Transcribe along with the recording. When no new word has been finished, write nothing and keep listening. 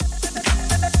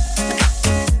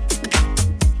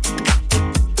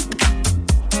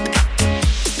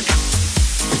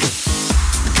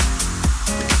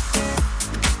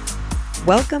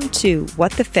Welcome to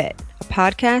What the Fit, a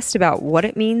podcast about what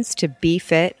it means to be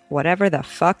fit, whatever the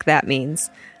fuck that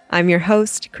means. I'm your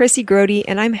host, Chrissy Grody,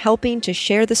 and I'm helping to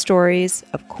share the stories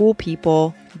of cool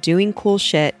people doing cool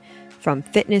shit, from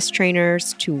fitness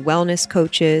trainers to wellness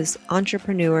coaches,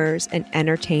 entrepreneurs, and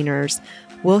entertainers.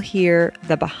 We'll hear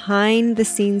the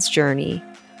behind-the-scenes journey,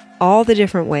 all the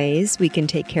different ways we can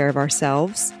take care of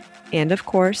ourselves, and of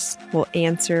course, we'll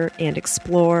answer and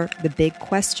explore the big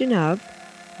question of,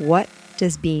 what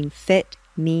does being fit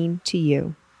mean to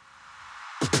you?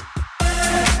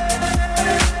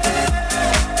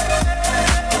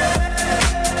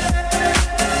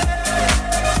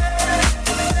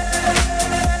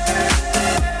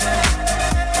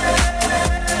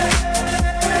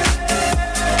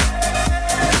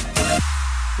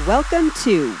 Welcome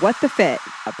to What the Fit,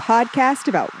 a podcast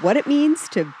about what it means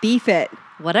to be fit.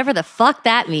 Whatever the fuck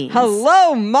that means.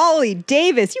 Hello, Molly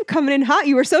Davis. You coming in hot.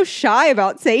 You were so shy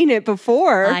about saying it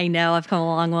before. I know, I've come a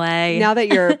long way. Now that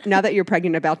you're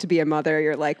pregnant, about to be a mother,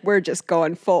 you're like, we're just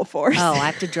going full force. Oh,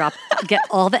 I have to get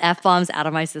all the F-bombs out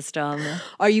of my system.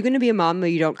 Are you going to be a mom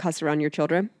that you don't cuss around your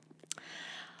children?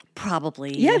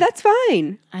 Probably. Yeah, that's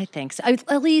fine. I think so.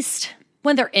 At least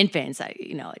when they're infants,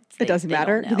 It doesn't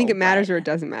matter. Do you think it matters or it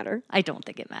doesn't matter? I don't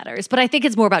think it matters. But I think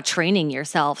it's more about training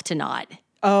yourself to not.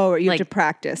 Oh, you have to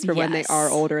practice for when they yes. are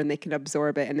older and they can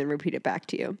absorb it and then repeat it back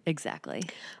to you. Exactly.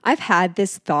 I've had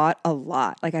this thought a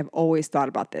lot. Like, I've always thought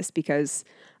about this because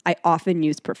I often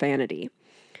use profanity.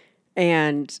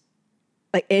 And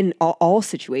like in all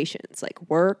situations, like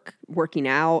work, working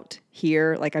out,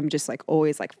 here, like I'm just like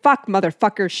always like, fuck,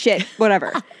 motherfucker, shit,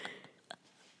 whatever.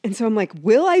 And so I'm like,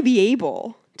 will I be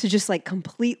able to just like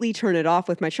completely turn it off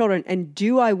with my children? And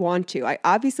do I want to? I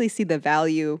obviously see the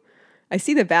value. I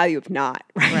see the value of not,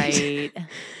 right? Right.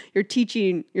 You're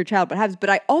teaching your child what happens. But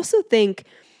I also think,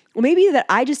 well, maybe that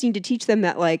I just need to teach them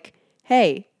that like,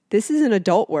 hey, this is an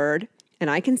adult word and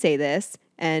I can say this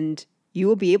and you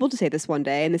will be able to say this one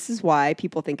day. And this is why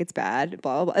people think it's bad,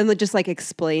 blah, blah, blah. And just like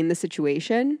explain the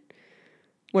situation.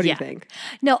 What do you think?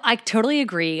 No, I totally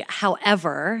agree.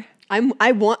 However,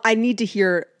 I need to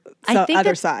hear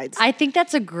other sides. I think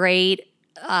that's a great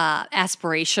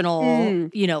aspirational,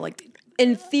 like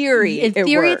in theory,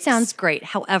 it sounds great.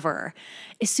 However,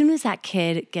 as soon as that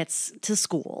kid gets to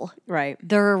school, right,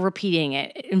 they're repeating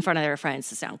it in front of their friends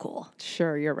to sound cool.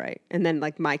 Sure, you're right. And then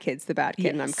like my kid's the bad kid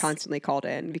and I'm constantly called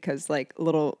in because like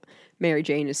little Mary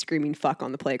Jane is screaming fuck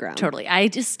on the playground. Totally. I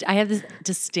have this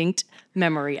distinct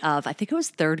memory of, I think it was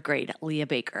third grade, Leah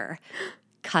Baker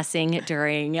cussing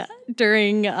during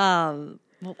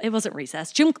well, it wasn't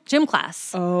recess, gym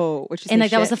class. Oh, which is and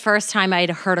like that was the first time I had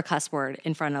heard a cuss word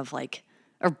in front of like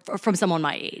or from someone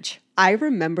my age. I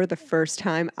remember the first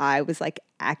time I was like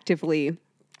actively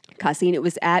cussing. It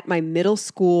was at my middle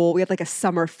school. We had like a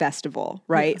summer festival,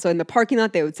 right? Yeah. So in the parking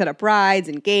lot, they would set up rides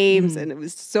and games, and it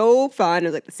was so fun. It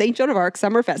was like the St. Joan of Arc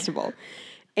Summer Festival,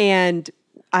 and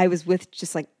I was with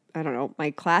just like I don't know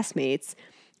my classmates,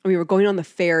 and we were going on the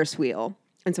Ferris wheel,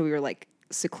 and so we were like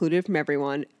secluded from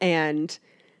everyone, and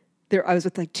I was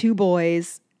with like two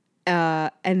boys,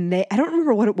 and I don't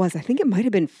remember what it was. I think it might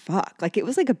have been fuck. Like it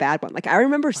was like a bad one. Like I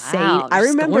remember I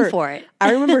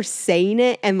remember saying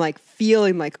it and like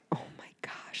feeling like, oh my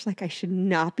gosh, like I should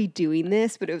not be doing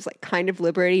this, but it was like kind of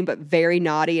liberating, but very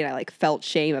naughty. And I like felt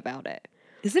shame about it.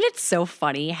 Isn't it so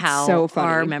funny how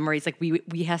our memories, like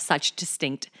we have such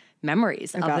distinct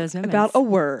memories of those moments. About a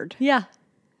word. Yeah.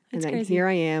 And then here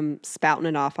I am spouting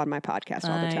it off on my podcast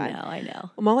all the time. I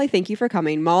know. Well, Molly, thank you for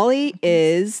coming. Molly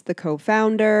is the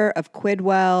co-founder of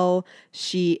Quidwell.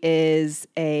 She is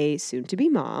a soon-to-be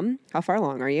mom. How far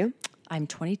along are you? I'm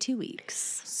 22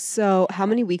 weeks. So how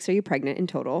many weeks are you pregnant in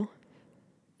total?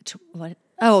 What?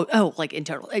 Oh, like in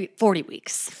total, 40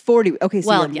 weeks. 40. Okay,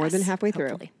 so you're more than halfway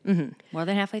through. Mm-hmm. More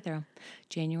than halfway through.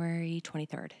 January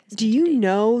 23rd. Do you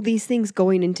know these things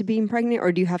going into being pregnant,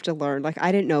 or do you have to learn? Like,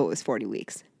 I didn't know it was 40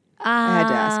 weeks. I had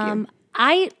to ask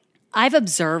you. I've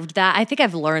observed that. I think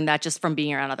I've learned that just from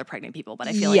being around other pregnant people, but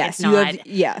I feel like it's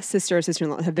not. Sister or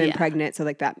sister-in-law have been pregnant, so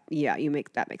like that,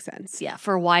 that makes sense. Yeah,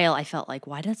 for a while I felt like,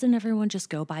 why doesn't everyone just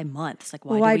go by months? Like,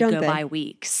 why do we go by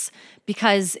weeks?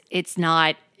 Because it's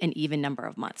not an even number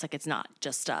of months. Like, it's not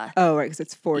just right, because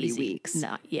it's 40 weeks.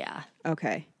 Yeah.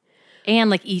 Okay. And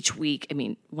like each week, I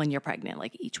mean, when you're pregnant,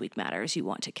 like each week matters. You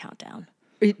want to count down.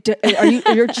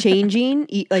 You're changing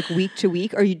like week to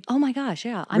week? Are you? Oh my gosh,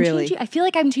 yeah. I'm changing. I feel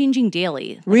like I'm changing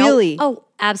daily. Like really?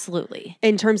 Absolutely.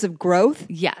 In terms of growth?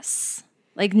 Yes.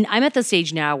 Like I'm at the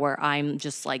stage now where I'm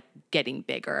just like getting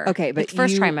bigger. Okay, but the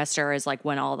first trimester is like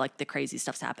when all like the crazy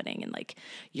stuff's happening and like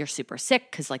you're super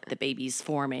sick because like the baby's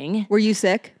forming. Were you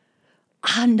sick?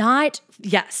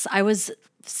 Yes, I was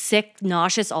sick,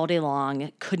 nauseous all day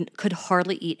long. Could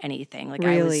hardly eat anything. Like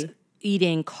I was Really?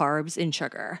 eating carbs and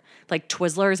sugar, like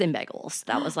Twizzlers and bagels.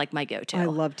 That was like my go-to. I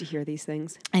love to hear these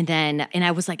things. And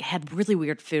I was like, had really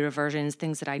weird food aversions,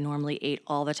 things that I normally ate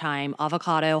all the time.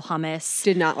 Avocado, hummus.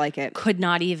 Did not like it. Could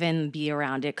not even be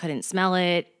around it. Couldn't smell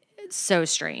it. It's so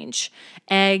strange.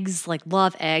 Eggs, like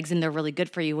love eggs, and they're really good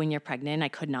for you when you're pregnant. I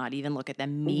could not even look at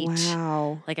them. Meat.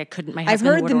 Wow. Like I couldn't. My I've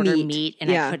husband heard would the order meat. meat, and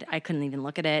Yeah. I couldn't even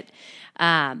look at it.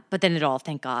 But then it all,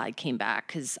 thank God, came back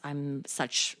because I'm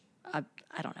such.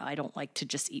 I don't know. I don't like to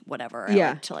just eat whatever. I Yeah.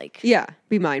 like to like Yeah.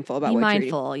 Be mindful about be what you're eating.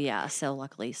 mindful. Yeah. So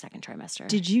luckily, second trimester.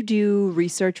 Did you do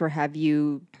research or have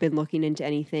you been looking into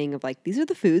anything of like, these are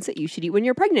the foods that you should eat when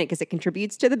you're pregnant because it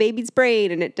contributes to the baby's brain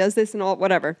and it does this and all,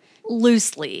 whatever?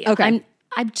 Loosely. Okay.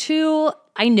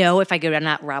 I know if I go down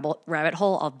that rabbit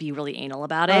hole, I'll be really anal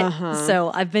about it. Uh-huh.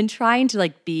 So I've been trying to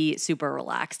like be super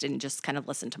relaxed and just kind of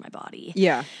listen to my body.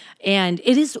 Yeah. And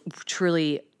it is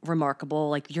truly remarkable.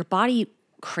 Like your body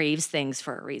craves things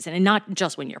for a reason, and not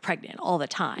just when you're pregnant, all the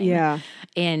time. Yeah.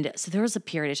 And so there was a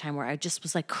period of time where I just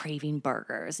was like craving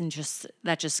burgers, and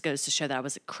that just goes to show that I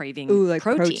was craving Ooh, like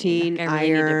protein, Like, I really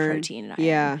needed iron. protein and iron.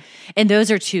 Yeah. And those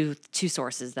are two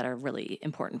sources that are really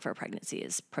important for pregnancy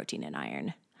is protein and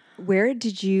iron. Where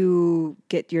did you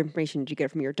get your information? Did you get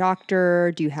it from your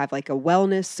doctor? Do you have like a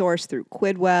wellness source through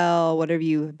Quidwell? What have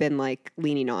you been like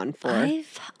leaning on for?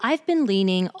 I've been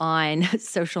leaning on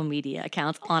social media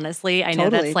accounts, honestly. I know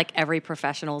Totally. that's like every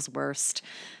professional's worst,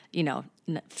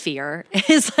 fear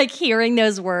is like hearing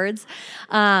those words.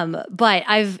 But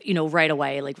I've, right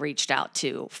away like reached out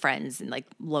to friends and like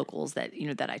locals that,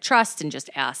 that I trust and just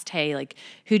asked, hey, like,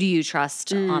 who do you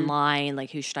trust online?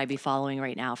 Like, who should I be following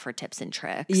right now for tips and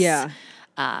tricks? Yeah.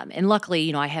 And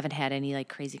luckily, I haven't had any like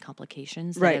crazy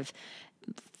complications that Right. have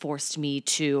forced me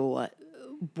to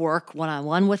work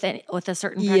one-on-one with a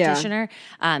certain Yeah. practitioner.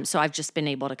 So I've just been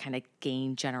able to kind of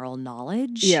gain general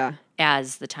knowledge Yeah.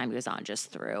 as the time goes on,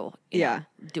 just through Yeah.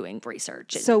 doing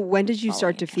research. And So when did you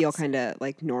start to following feel accounts. kind of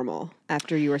like normal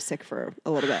after you were sick for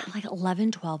a little bit? Like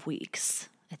 11, 12 weeks,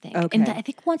 I think. Okay. And I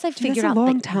think once I figured that's a out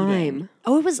long the time. eating-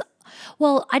 it was.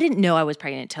 Well, I didn't know I was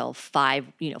pregnant until 5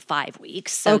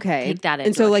 weeks. So Okay. take that into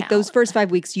and so like those account. first 5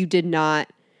 weeks you did not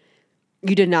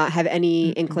have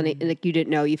any inclination, like you didn't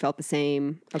know you felt the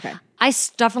same. Okay. I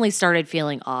definitely started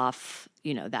feeling off,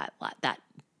 that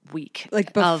week.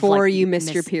 Like of, before you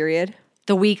missed your period?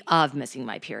 The week of missing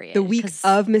my period. The week 'Cause-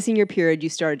 of missing your period, you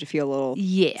started to feel a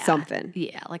little something.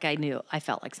 Yeah, like I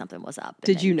felt like something was up. and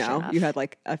Did then you sure know? enough- You had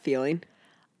like a feeling?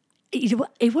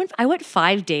 I went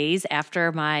 5 days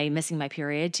after my missing my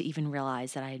period to even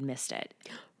realize that I had missed it.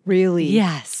 Really?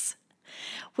 Yes.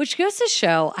 Which goes to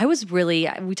show,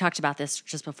 we talked about this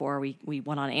just before we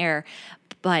went on air,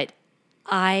 but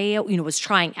I, was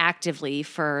trying actively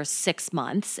for 6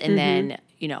 months and then,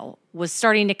 was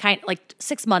starting to kind of like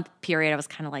 6 month period. I was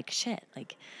kind of like, shit,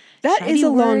 like That should I is be a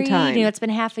long worried? time. It's been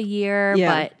half a year,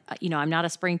 Yeah. but I'm not a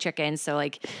spring chicken. So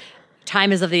like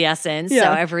time is of the essence. Yeah.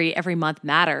 So every month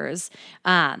matters.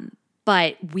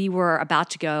 But we were about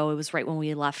to go. It was right when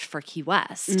we left for Key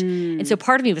West, and so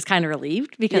part of me was kind of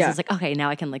relieved because Yeah. I was like, okay, now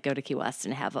I can like go to Key West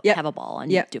and have Yep. a ball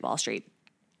and Yep. Duval Street.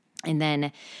 And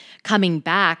then coming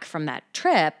back from that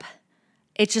trip,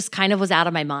 it just kind of was out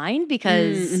of my mind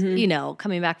because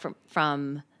coming back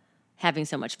from having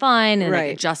so much fun and Right.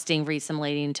 like adjusting,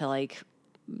 reassimilating to like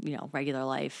regular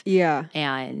life. Yeah.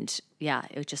 And yeah,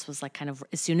 it just was like kind of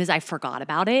as soon as I forgot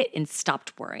about it and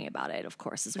stopped worrying about it, of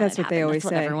course, is when That's it what they happened. always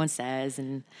That's what say. everyone says.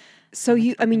 And So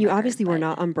you record, obviously were but-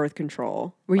 not on birth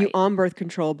control. Were you Right. on birth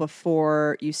control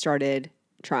before you started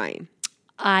trying?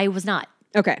 I was not.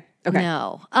 Okay. Okay.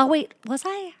 No. Oh, wait, was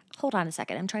I? Hold on a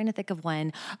second. I'm trying to think of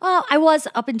when. Oh, I was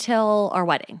up until our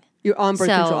wedding. You're on birth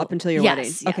So, control up until your yes,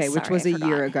 wedding. yes, Okay, which sorry, was I a year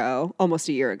forgot. Mm-hmm. ago, almost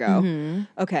a year ago.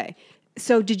 Okay.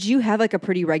 So did you have like a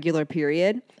pretty regular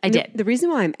period? I And did. The reason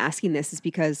why I'm asking this is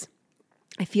because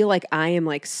I feel like I am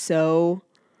like so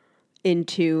in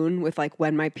tune with like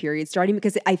when my period's starting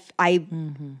because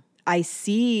I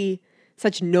see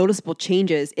such noticeable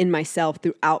changes in myself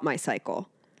throughout my cycle.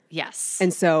 Yes.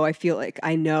 And so I feel like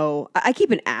I know, I keep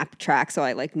an app track so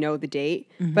I like know the date,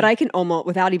 but I can almost,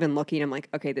 without even looking, I'm like,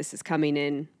 okay, this is coming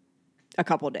in a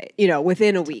couple days,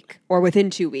 within a week or within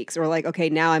 2 weeks or like, okay,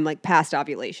 now I'm like past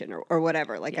ovulation or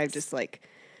whatever. Like I just like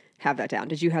have that down.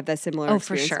 Did you have that similar Oh,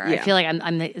 for experience? sure. Yeah. I feel like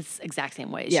I'm the exact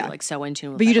same way as Yeah. you, like so in tune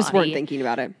with But you my just weren't body. thinking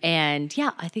about it. And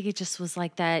yeah, I think it just was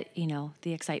like that,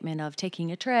 the excitement of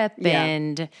taking a trip Yeah.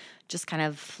 and just kind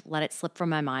of let it slip from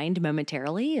my mind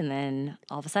momentarily. And then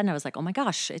all of a sudden I was like, oh my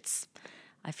gosh,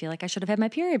 I feel like I should have had my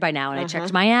period by now. And I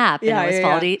checked my app and I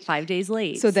was 5 days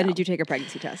late. So then did you take a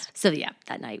pregnancy test? So yeah,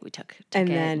 that night we took And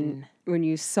it. then when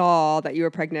you saw that you were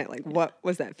pregnant, like what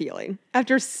was that feeling?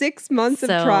 After 6 months of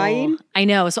trying? I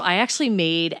know. So I actually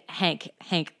made Hank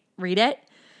read it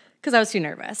because I was too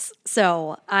nervous.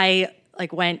 So I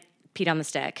like went, peed on the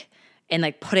stick and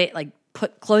like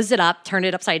closed it up, turned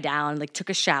it upside down, like took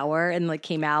a shower and like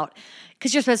came out.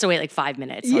 Because you're supposed to wait like 5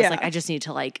 minutes. So I was like, I just need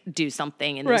to like do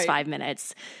something in those 5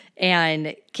 minutes.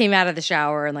 And came out of the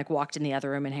shower and like walked in the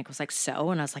other room and Hank was like, so?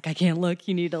 And I was like, I can't look.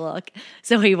 You need to look.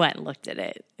 So he went and looked at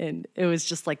it. And it was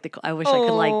just like, I wish I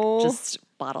could like just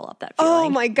bottle up that feeling. Oh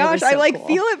my gosh. So I like cool.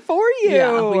 feel it for you.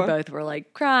 Yeah, we both were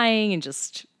like crying and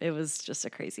it was just a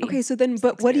crazy Okay, so then,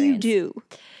 but what do you do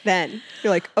then?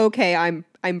 You're like, okay, I'm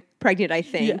pregnant, I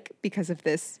think, because of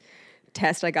this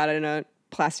test I got in a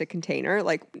plastic container.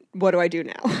 Like, what do I do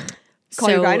now? Call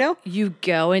your gyno? You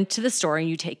go into the store and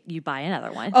you buy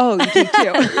another one. Oh, you take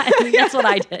two. That's what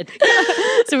I did.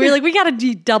 So we were like, we got to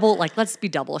do double, like, let's be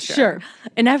double sure. Sure.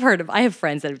 And I have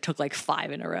friends that have took like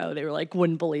 5 in a row. They were like,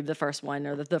 wouldn't believe the first one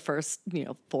or the first,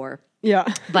 4.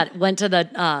 Yeah. But went to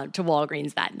to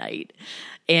Walgreens that night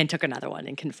and took another one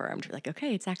and confirmed. We're like,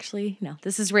 okay, it's actually,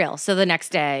 this is real. So the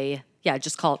next day,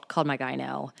 just called my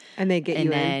gyno. And they get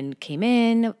you in. And then came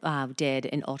in, did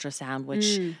an ultrasound,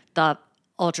 which the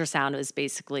ultrasound is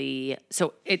basically,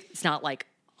 so it's not like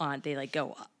they like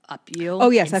go up you. Oh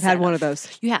yes, I've had one of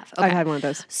those. You have? Okay. I've had one of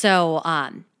those. So,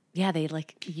 they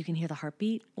like, you can hear the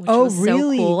heartbeat, which was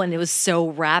really? so cool. And it was so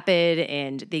rapid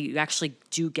and you actually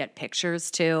do get pictures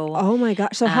too. Oh my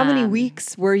gosh. So how many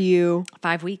weeks were you?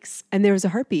 5 weeks. And there was a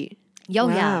heartbeat. Oh,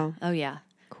 Wow. yeah. Oh, yeah.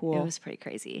 Cool. It was pretty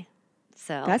crazy.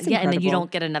 So, That's and then you incredible.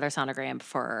 don't get another sonogram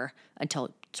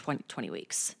until 20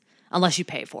 weeks, unless you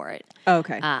pay for it. Oh,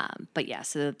 okay. But yeah,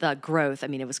 so the growth,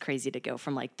 it was crazy to go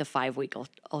from like the 5-week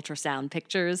ultrasound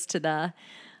pictures to the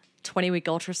 20-week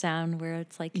ultrasound where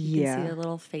it's like you can see their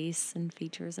little face and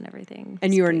features and everything.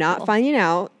 And you are not finding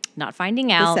out Not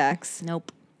finding out. the sex.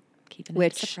 Nope. Keeping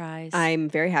Which it a surprise. I'm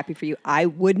very happy for you. I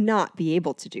would not be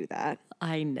able to do that.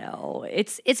 I know.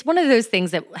 It's one of those things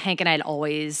that Hank and I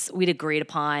we'd agreed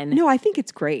upon. No, I think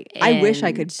it's great. I wish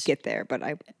I could get there, but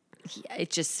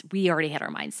We already had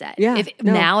our mindset. Yeah,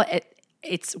 no. Now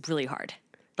it's really hard.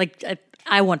 Like,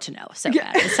 I want to know so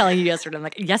bad. I was telling you yesterday, I'm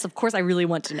like, yes, of course I really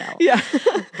want to know. Yeah.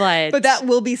 But that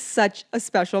will be such a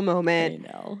special moment.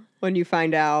 I know. When you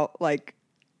find out, like,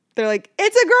 they're like,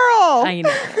 it's a girl. I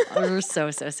know. We're so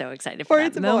excited for Or that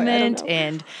it's a boy, I don't moment. know.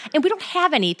 And we don't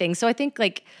have anything. So I think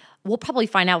like we'll probably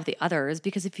find out with the others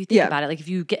because if you think about it, like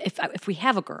if we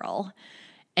have a girl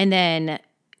and then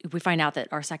if we find out that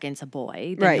our second's a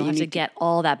boy, then you'll have to get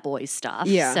all that boy stuff.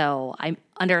 Yeah. So I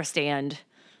understand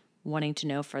wanting to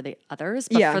know for the others.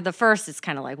 But for the first, it's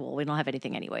kind of like, well, we don't have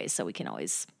anything anyway, so we can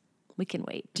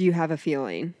wait. Do you have a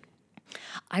feeling?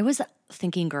 I was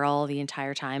thinking girl the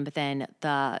entire time, but then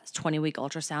the 20-week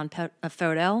ultrasound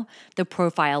photo, the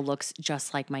profile looks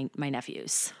just like my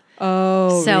nephew's.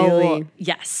 Oh, So really?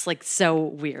 yes, like so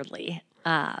weirdly.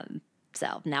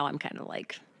 So now I'm kind of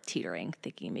like teetering,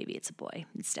 thinking maybe it's a boy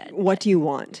instead. What do you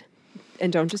want?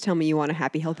 And don't just tell me you want a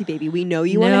happy, healthy baby. We know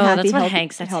you want a happy, that's what healthy,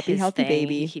 Hank says. healthy He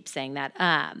baby. keeps saying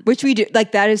that. Which we do.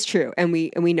 Like, that is true. And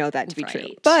we know that to be true.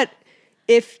 Right. But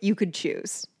if you could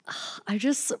choose. I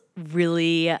just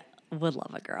really would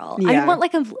love a girl. Yeah. I want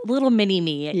like a little mini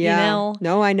me, you know?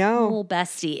 No, I A know. little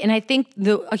bestie. And I think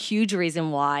a huge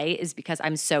reason why is because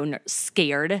I'm so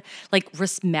scared, like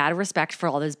mad respect for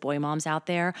all those boy moms out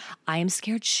there. I am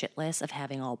scared shitless of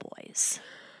having all boys.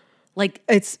 Like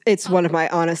It's one of my,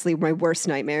 honestly, my worst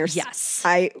nightmares. Yes.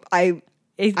 I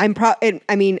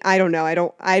mean, I don't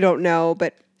know. I don't know,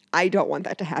 but I don't want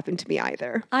that to happen to me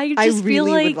either. I just feel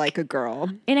really would like- like a girl.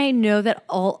 And I know that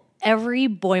every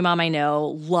boy mom I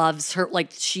know loves her. Like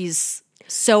she's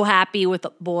so happy with the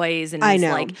boys, and I is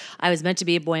know. like, I was meant to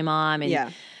be a boy mom, and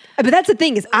Yeah. But that's the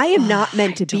thing is I am not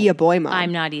meant to be a boy mom.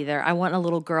 I'm not either. I want a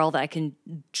little girl that I can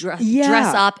dress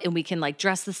up, and we can like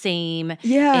dress the same.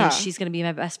 Yeah. and she's gonna be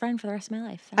my best friend for the rest of my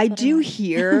life. That's I what do want.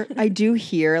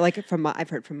 hear, like I've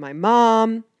heard from my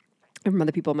mom and from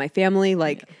other people in my family,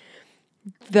 like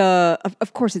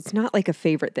of course it's not like a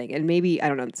favorite thing. And maybe, I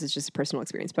don't know, this is just a personal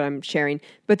experience, but I'm sharing,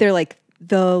 but they're like,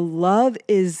 the love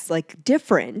is like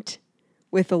different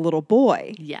with a little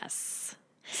boy. Yes.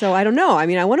 So I don't know. I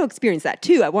mean, I want to experience that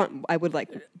too. I would like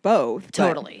both. but-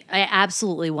 Totally. I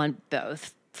absolutely want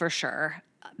both for sure.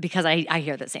 Because I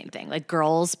hear the same thing. Like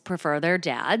girls prefer their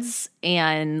dads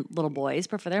and little boys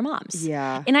prefer their moms.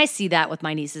 Yeah. And I see that with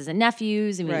my nieces and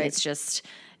nephews. I mean, Right. it's just,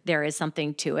 there is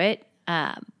something to it.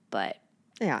 But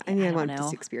Yeah, I mean, I don't want to know.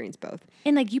 experience both.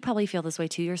 And like, you probably feel this way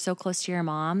too. You're so close to your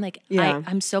mom. Like, Yeah.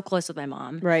 I'm so close with my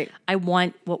mom. Right. I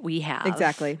want what we have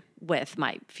Exactly. with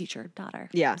my future daughter.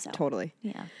 Yeah, So, totally.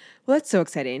 Yeah. Well, that's so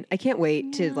exciting. I can't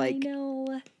wait to I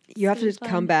know. you have to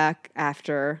come back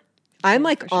after. I'm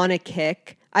like for on a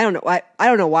kick. I don't know why. I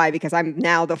don't know why, because I'm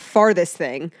now the farthest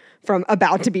thing from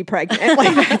about to be pregnant.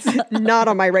 Like, that's not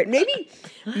on my right.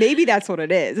 Maybe that's what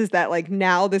it is that like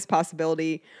now this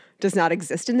possibility does not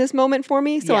exist in this moment for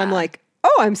me. So I'm Yeah. like,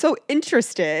 oh, I'm so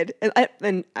interested.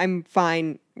 And I'm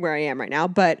fine where I am right now,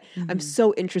 but I'm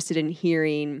so interested in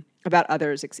hearing about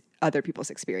other people's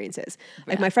experiences.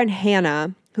 Like my friend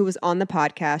Hannah, who was on the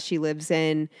podcast, she lives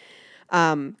in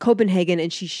Copenhagen,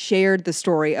 and she shared the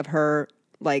story of her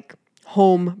like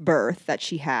home birth that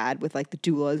she had with like the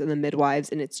doulas and the midwives,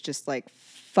 and it's just like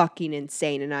fucking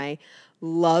insane. And I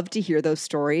love to hear those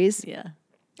stories. Yeah.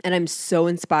 And I'm so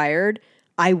inspired.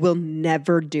 I will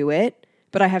never do it,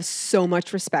 but I have so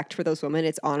much respect for those women.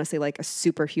 It's honestly like a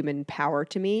superhuman power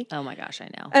to me. Oh my gosh, I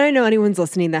know. And I know anyone's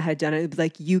listening that had done it, it'd be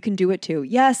like, you can do it too.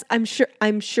 Yes, I'm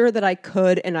sure that I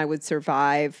could and I would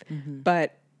survive,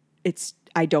 but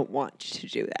I don't want to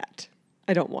do that.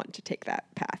 I don't want to take that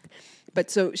path. But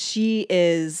so she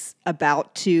is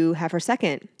about to have her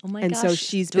second. Oh my and gosh. so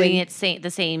she's doing been,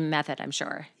 the same method, I'm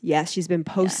sure. yes, she's been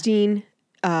posting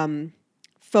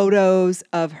photos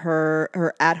of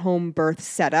her at-home birth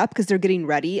setup because they're getting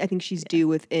ready. I think she's due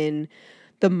within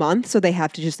the month, so they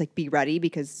have to just like be ready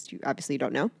because you obviously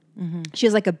don't know. She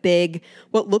has like a big,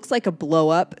 what looks like a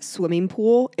blow-up swimming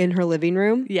pool in her living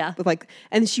room. Yeah. With like,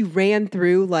 and she ran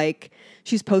through like,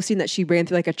 she's posting that she ran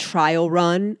through like a trial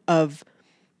run of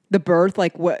the birth,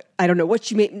 like what, I don't know what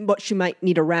she might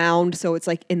need around. So it's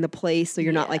like in the place, so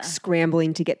you're not like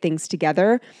scrambling to get things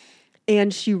together.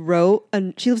 And she she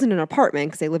lives in an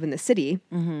apartment because they live in the city.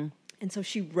 And so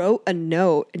she wrote a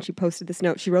note, and she posted this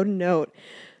note. She wrote a note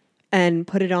and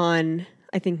put it on,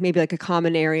 I think maybe like a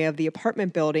common area of the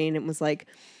apartment building. It was like,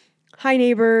 hi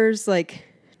neighbors, like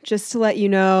just to let you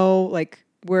know, like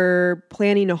we're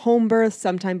planning a home birth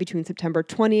sometime between September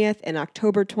 20th and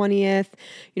October 20th.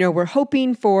 You know, we're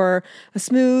hoping for a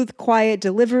smooth, quiet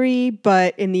delivery,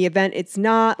 but in the event it's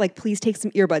not, like, please take some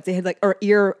earbuds. They had like, or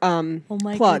ear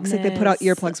plugs. Like they put out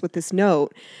earplugs with this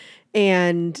note.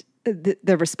 And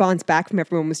the response back from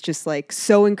everyone was just like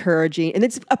so encouraging. And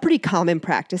it's a pretty common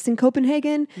practice in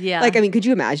Copenhagen. Yeah. Like, I mean, could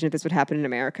you imagine if this would happen in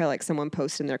America? Like someone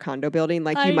posts in their condo building,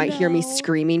 like you might hear me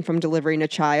screaming from delivering a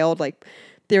child. Like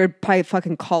they would probably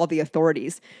fucking call the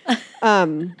authorities.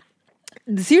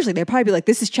 Seriously, they'd probably be like,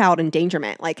 this is child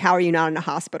endangerment. Like, how are you not in a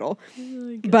hospital?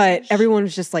 But everyone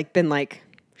was just like, been like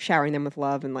showering them with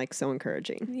love and like so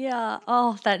encouraging. Yeah.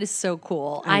 Oh, that is so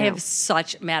cool. I have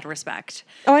such mad respect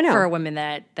Oh, I know. for women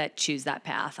that choose that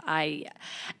path.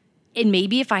 And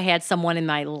maybe if I had someone in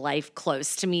my life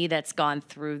close to me that's gone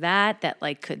through that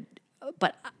like could,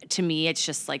 but to me, it's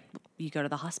just like, you go to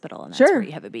the hospital and that's where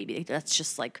you have a baby. That's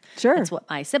just like, that's what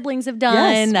my siblings have done.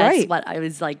 Yes, that's right. what I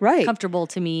was like comfortable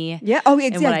to me. Yeah. Oh,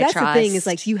 exactly. And what That's I the thing is trust.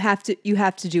 like, you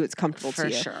have to do what's comfortable to For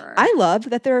you. sure. I love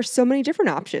that there are so many different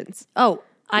options. Oh,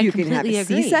 I You can completely have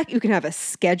a agree. C-section. You can have a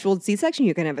scheduled C-section.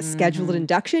 You can have a scheduled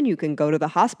induction. You can go to the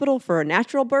hospital for a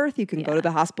natural birth. You can go to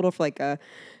the hospital for like a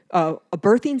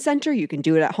birthing center. You can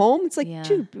do it at home. It's like,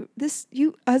 dude,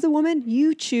 you as a woman,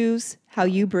 you choose how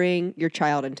you bring your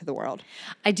child into the world.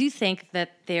 I do think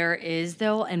that there is,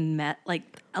 though,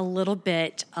 like a little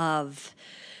bit of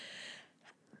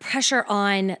pressure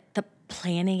on the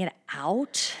planning it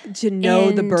out. To know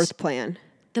the And birth plan.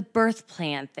 the birth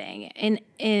plan thing.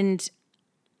 And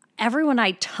everyone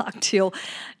I talk to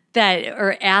that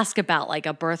or ask about like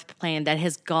a birth plan that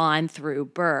has gone through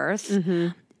birth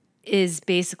is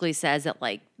basically says that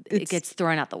like it gets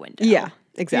thrown out the window. Yeah,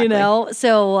 exactly. You know?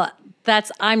 So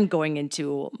I'm going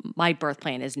into my birth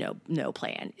plan is no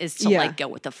plan, is to like go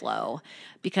with the flow,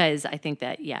 because I think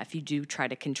that, if you do try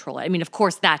to control it, I mean, of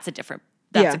course that's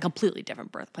a completely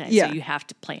different birth plan. Yeah. So you have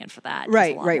to plan for that.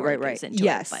 Right. Yes.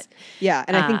 Yes. Yeah.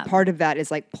 And I think part of that is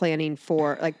like planning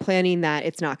that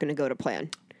it's not going to go to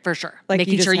plan. For sure. Like,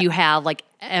 making sure you have like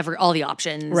all the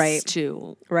options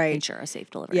to Right. ensure a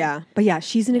safe delivery. Yeah. But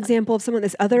she's an example of someone,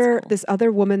 this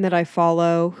other woman that I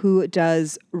follow who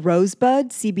does Rosebud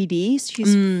CBD.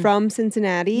 She's from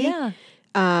Cincinnati. Yeah.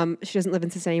 She doesn't live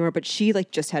in Cincinnati anymore, but she like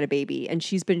just had a baby and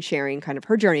she's been sharing kind of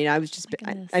her journey. And I was just,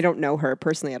 I don't know her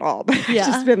personally at all, but I've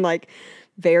just been like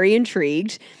very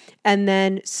intrigued. And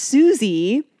then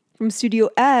Susie from Studio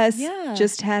S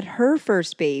just had her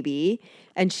first baby.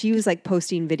 And she was like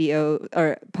posting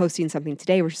something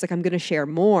today where she's like, I'm going to share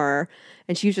more.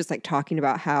 And she was just like talking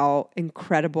about how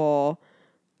incredible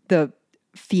the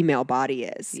female body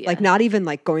is. Yeah. Like not even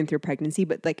like going through pregnancy,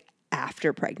 but like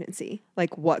after pregnancy,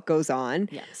 like what goes on.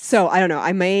 Yes. So I don't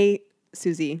know.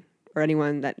 Susie, or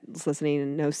anyone that's listening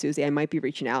and knows Susie, I might be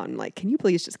reaching out and like, can you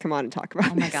please just come on and talk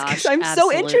about Oh my this? gosh. 'Cause I'm so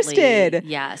absolutely. interested.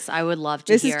 Yes. I would love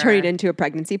to This hear. is turning into a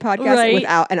pregnancy podcast Right.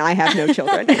 and I have no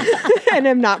children and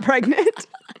I'm not pregnant.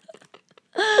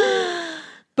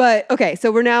 But okay,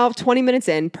 so we're now 20 minutes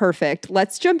in. Perfect.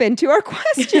 Let's jump into our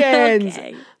questions.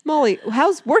 Okay. Molly,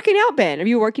 how's working out been? Are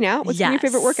you working out? What's been your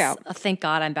favorite workout? Thank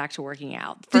God I'm back to working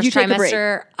out. Did you First take a break?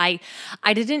 trimester,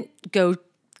 I didn't go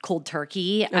cold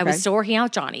turkey. I was Okay. still working out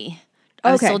with Johnny.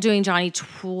 I was Okay. still doing Johnny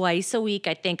twice a week.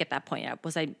 I think at that point,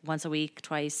 was I once a week,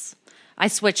 twice? I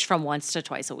switched from once to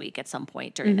twice a week at some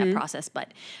point during Mm-hmm. that process,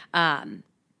 but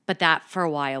that for a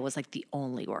while was like the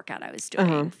only workout I was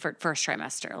doing for first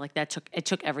trimester. Like it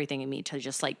took everything in me to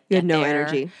just like You get had no there.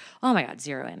 energy. Oh my God,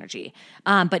 zero energy.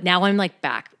 But now I'm like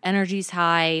back. Energy's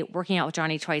high, working out with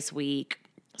Johnny twice a week.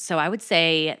 So I would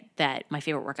say that my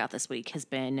favorite workout this week has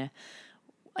been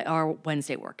our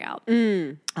Wednesday workout.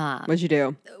 What'd you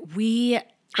do?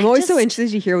 I'm always so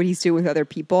interested to hear what he's doing with other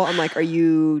people. I'm like, are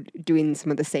you doing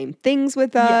some of the same things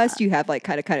with us? Do you have like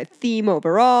kind of theme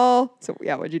overall? So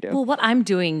yeah, what'd you do? Well, what I'm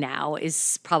doing now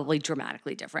is probably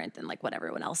dramatically different than like what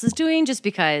everyone else is doing, just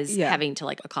because having to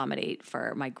like accommodate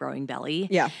for my growing belly.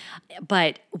 Yeah.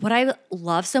 But what I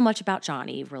love so much about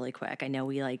Johnny, really quick, I know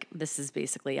this is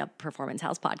basically a Performance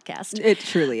House podcast. It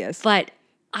truly is. But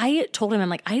I told him, I'm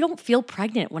like, I don't feel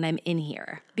pregnant when I'm in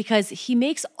here because he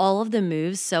makes all of the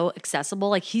moves so accessible.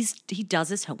 Like he does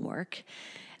his homework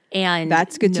and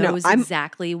That's good to know. knows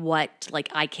exactly what like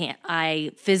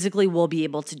I physically will be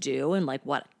able to do and like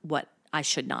what I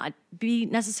should not be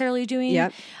necessarily doing.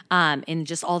 Yep. And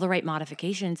just all the right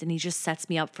modifications. And he just sets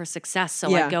me up for success.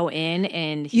 So I go in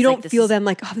and he's you don't like, feel then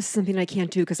like, oh, this is something I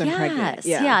can't do because I'm pregnant.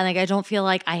 Yeah. Like I don't feel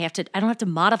like I don't have to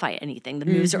modify anything. The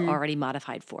moves are already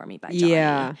modified for me by Johnny.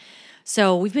 Yeah.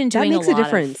 So we've been doing makes a a lot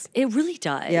difference. It really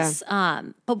does. Yeah.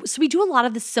 But so we do a lot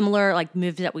of the similar like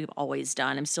moves that we've always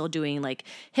done. I'm still doing like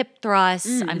hip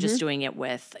thrusts. I'm just doing it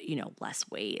with, less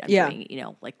weight. I'm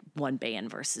doing, like one band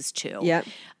versus two. Yep.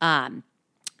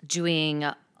 Doing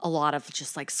a lot of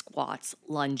just like squats,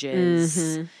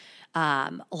 lunges,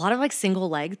 a lot of like single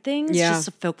leg things, just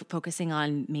focusing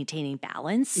on maintaining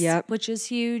balance, which is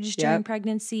huge during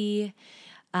pregnancy.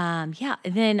 And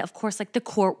then of course, like the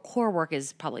core work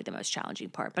is probably the most challenging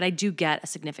part, but I do get a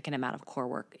significant amount of core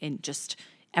work in just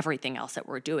everything else that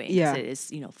we're doing. Yeah. It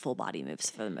is, full body moves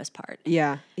for the most part.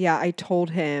 Yeah. Yeah. I told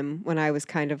him when I was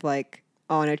kind of like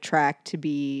on a track to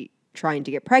be trying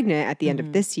to get pregnant at the end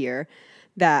of this year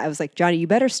that I was like, Johnny, you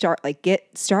better start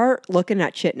looking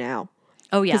at shit now.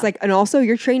 Oh yeah. Because like, and also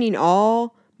you're training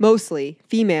mostly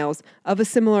females of a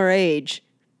similar age.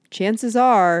 Chances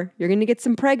are you're going to get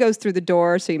some pregos through the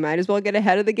door, so you might as well get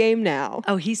ahead of the game now.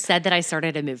 Oh, he said that I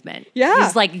started a movement. Yeah.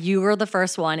 He's like, you were the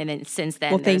first one. And then since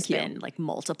then, there's been like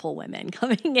multiple women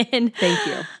coming in. Thank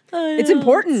you. It's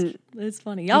important. It's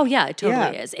funny. Oh yeah, it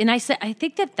totally is. And I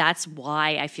think that that's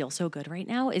why I feel so good right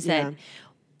now is that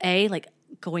like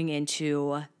going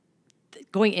into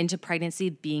pregnancy,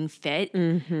 being fit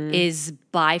is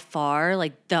by far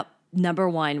like the number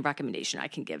one recommendation I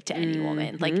can give to any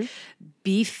woman. Like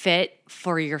be fit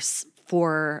for your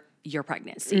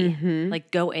pregnancy.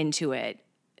 Like go into it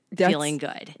feeling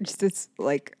good. It's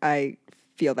like, I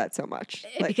feel that so much.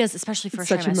 Like, because especially for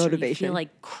such a trimester, motivation. you feel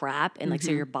like crap. And like,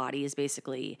 so your body is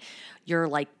basically,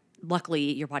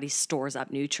 luckily your body stores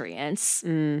up nutrients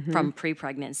from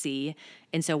pre-pregnancy.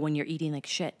 And so when you're eating like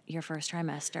shit your first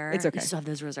trimester, It's okay. you still have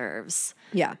those reserves.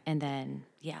 Yeah. And then,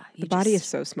 The body is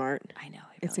so smart. I know.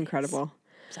 It's really incredible.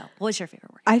 is. So what's your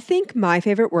favorite workout? I think my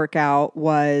favorite workout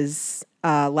was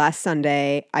last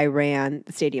Sunday. I ran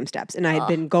the stadium steps, and I had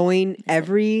been going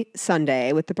every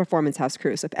Sunday with the Performance House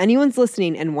crew. So if anyone's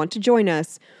listening and want to join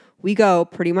us, we go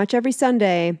pretty much every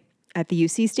Sunday at the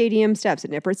UC Stadium steps,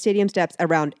 at Nippert Stadium steps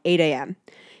around 8 a.m.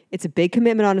 It's a big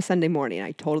commitment on a Sunday morning.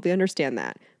 I totally understand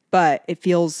that. But it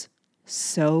feels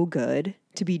so good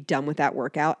to be done with that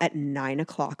workout at 9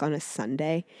 o'clock on a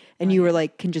Sunday. And you were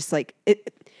like, can just like,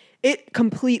 it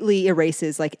completely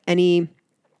erases like any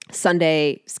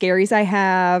Sunday scaries I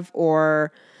have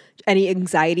or any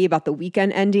anxiety about the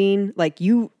weekend ending. Like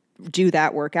you do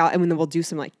that workout and then we'll do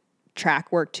some like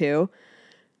track work too.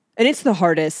 And it's the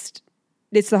hardest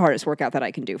workout that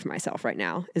I can do for myself right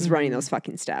now is running those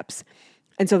fucking steps.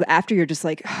 And so after you're just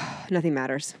like, nothing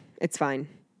matters. It's fine.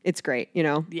 It's great.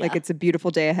 Like it's a beautiful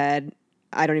day ahead.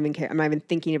 I don't even care. I'm not even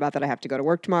thinking about that I have to go to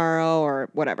work tomorrow or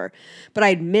whatever. But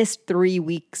I'd missed 3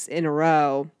 weeks in a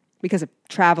row because of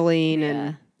traveling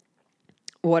and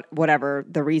whatever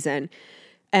the reason.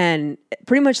 And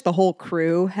pretty much the whole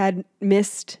crew had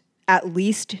missed at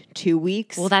least 2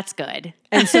 weeks. Well, that's good.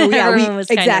 And so, yeah, Everyone was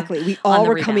kind of exactly. We on all the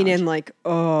were coming rebound. in like,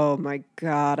 oh my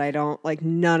God, I don't like,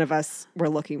 none of us were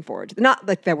looking forward to not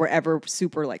like that we're ever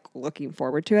super like looking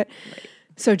forward to it. Right.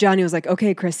 So Johnny was like,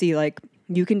 okay, Chrissy, like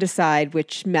you can decide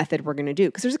which method we're going to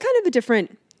do. Cause there's kind of a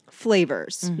different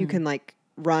flavors. You can like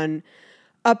run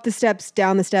up the steps,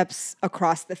 down the steps,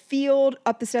 across the field,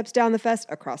 up the steps, down the fest,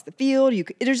 across the field.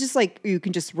 There's just like, you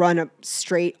can just run up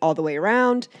straight all the way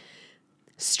around.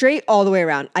 Straight all the way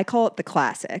around. I call it the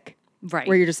classic. Right.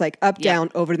 Where you're just like up, Yeah. down,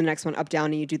 over to the next one, up,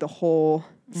 down, and you do the whole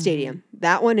stadium.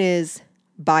 That one is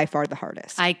by far the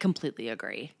hardest. I completely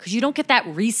agree. Because you don't get that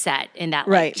reset and that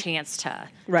like, Right. chance to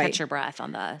Right. catch your breath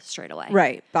on the straightaway.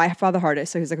 Right. By far the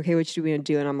hardest. So he's like, okay, what should we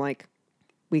do? And I'm like,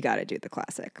 we got to do the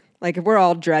classic. Like if we're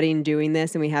all dreading doing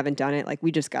this and we haven't done it, like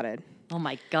we just got to Oh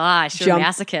my gosh, you're a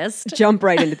masochist. jump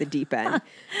right into the deep end.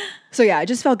 So yeah, it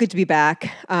just felt good to be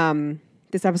back.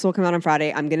 This episode will come out on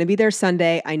Friday. I'm going to be there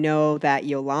Sunday. I know that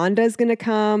Yolanda is going to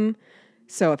come.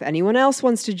 So if anyone else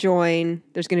wants to join,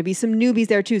 there's going to be some newbies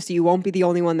there too. So you won't be the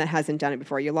only one that hasn't done it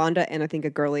before. Yolanda and I think a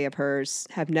girlie of hers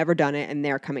have never done it and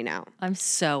they're coming out. I'm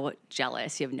so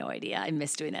jealous. You have no idea. I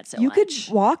miss doing that so You much.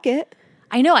 could walk it.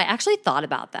 I know. I actually thought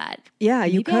about that. Yeah,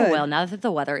 you Maybe I could. will. Now that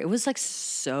the weather, it was like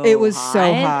so It was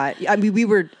so hot. I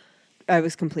mean, I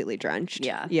was completely drenched.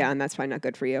 Yeah. Yeah, and that's probably not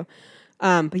good for you.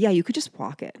 But yeah, you could just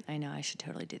walk it. I know. I should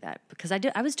totally do that because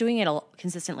I was doing it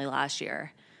consistently last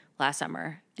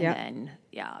summer. And Yeah. then,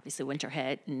 obviously winter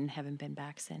hit and haven't been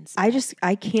back since.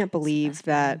 I can't believe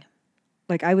that,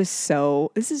 like,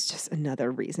 this is just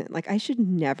another reason. Like, I should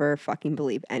never fucking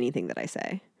believe anything that I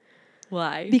say.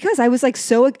 Why? Because I was like,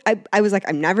 I was like,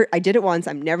 I did it once.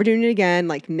 I'm never doing it again.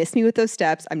 Like, miss me with those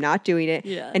steps. I'm not doing it.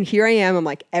 Yeah. And here I am. I'm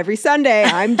like, every Sunday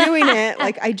I'm doing it.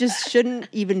 Like, I just shouldn't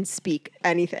even speak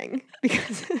anything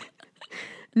because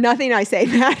nothing I say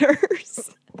matters.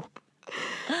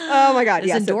 Oh my God. Those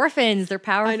Yeah. endorphins, they're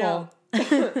powerful.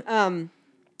 I know.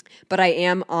 But I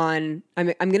am on.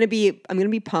 I'm gonna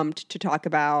be pumped to talk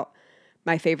about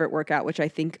my favorite workout, which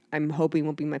I'm hoping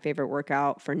will be my favorite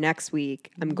workout for next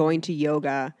week. I'm going to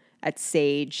yoga at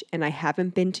Sage, and I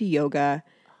haven't been to yoga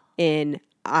in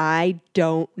I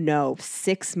don't know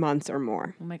 6 months or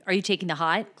more. Oh my, are you taking the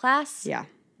hot class? Yeah,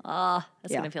 Oh,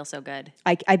 that's Yeah. gonna feel so good.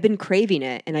 I've been craving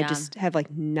it, and I Yeah. just have like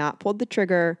not pulled the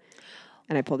trigger,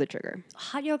 and I pulled the trigger.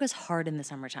 Hot yoga's hard in the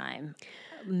summertime.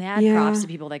 Mad Yeah. props to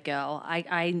people that go.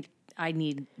 I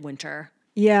need winter.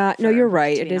 Yeah, no, you're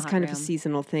right. to It be in a is hot kind of a room.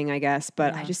 seasonal thing, I guess.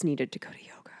 But I just needed to go to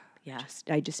yoga. Yeah.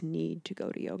 I just need to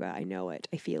go to yoga. I know it.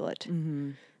 I feel it. So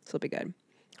it'll be good.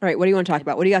 All right, what do you want to talk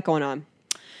about? What do you got going on?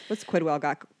 What's Quidwell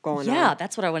got going on? Yeah,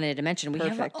 that's what I wanted to mention. We have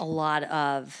Perfect. a lot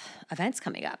of events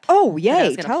coming up. Oh, that I yay.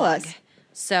 was gonna Tell plug. us.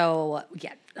 So,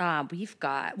 we've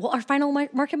got, our final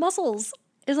Market Muscles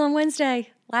is on Wednesday.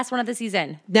 Last one of the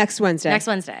season. Next Wednesday. Next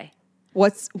Wednesday.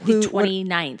 What's The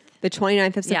 29th. the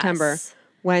 29th of September. Yes.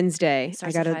 Wednesday.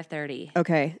 Starts at 5:30.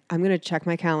 Okay, I'm gonna check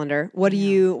my calendar. What do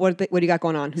you got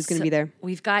going on? Who's gonna be there?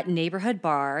 We've got Neighborhood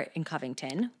Bar in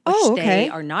Covington, which Oh, okay. they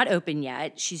are not open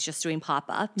yet. She's just doing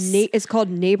pop-ups. It's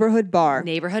called Neighborhood Bar.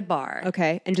 Neighborhood Bar.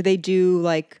 Okay, and do they do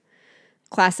like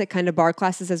classic kind of bar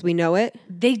classes as we know it?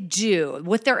 They do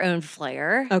with their own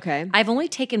flair. Okay. I've only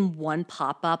taken one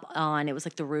pop-up on, it was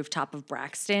like the rooftop of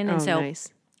Braxton. And so, nice.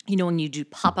 when you do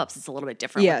pop-ups, it's a little bit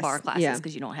different Yes, with bar classes yeah.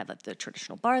 because you don't have like, the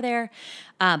traditional bar there.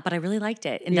 But I really liked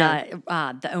it. And Yeah.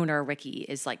 the owner, Ricky,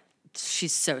 is like,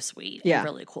 she's so sweet Yeah. and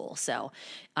really cool. So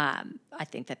I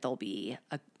think that they'll be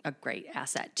a great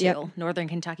asset too. Yep. Northern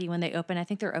Kentucky, when they open, I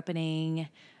think they're opening...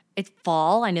 It's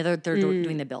fall. I know they're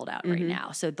doing the build out right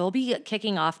now. So they'll be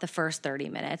kicking off the first 30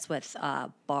 minutes with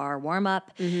bar warm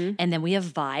up. And then we have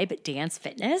Vibe Dance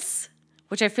Fitness,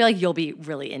 which I feel like you'll be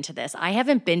really into this. I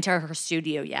haven't been to her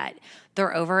studio yet.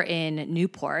 They're over in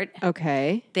Newport.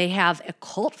 Okay. They have a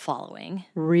cult following.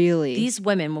 Really? These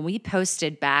women, when we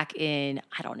posted back in,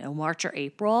 I don't know, March or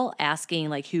April, asking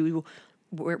like who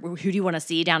do you want to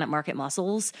see down at Market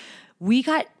Muscles, we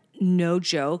got, no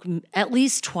joke, at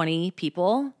least 20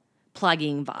 people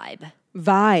plugging Vibe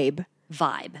Dance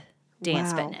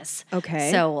Wow. Fitness.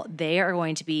 Okay. So they are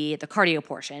going to be the cardio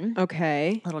portion,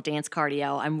 Okay. little dance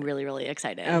cardio. I'm really, really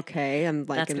excited. Okay. I'm That's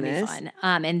liking gonna this. be fun.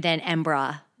 And then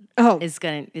Embra Oh. is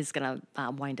gonna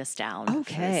wind us down for the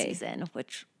Okay. season,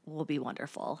 which will be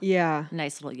wonderful. Yeah.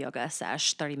 Nice little yoga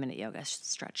sesh, 30-minute yoga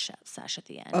stretch sesh at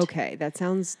the end. Okay.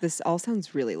 This all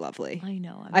sounds really lovely. I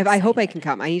know. I hope I can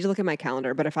come. I need to look at my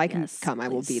calendar, but if I can come, I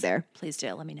will be please. there. Please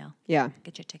do. Let me know. Yeah.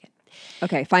 Get your ticket.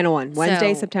 Okay. Final one.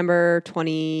 Wednesday, So- September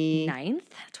 29th.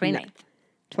 29th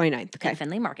 29th. Okay. at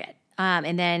Findlay Market.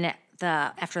 And then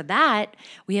after that,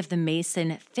 we have the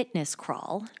Mason Fitness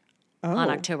Crawl on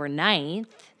October 9th.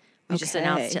 We just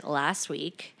announced it last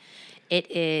week. It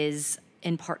is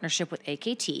in partnership with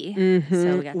AKT.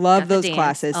 So we Love got the those dance.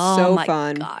 classes. Oh So my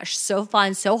fun. gosh, so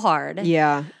fun, so hard.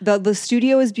 Yeah. The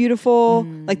studio is beautiful.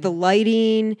 Like the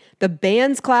lighting. The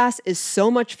bands class is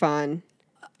so much fun.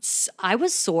 I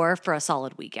was sore for a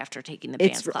solid week after taking the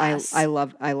dance class. I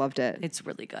loved it. It's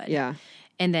really good. Yeah.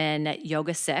 And then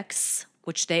Yoga 6,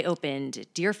 which they opened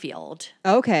Deerfield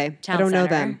Okay. Town I don't know Center.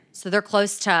 them. So they're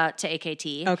close to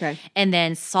AKT. Okay. And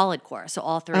then Solid Core. So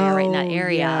all three are right in that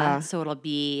area. yeah. So it'll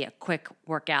be quick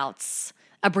workouts,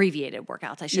 abbreviated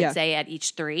workouts, I should say, at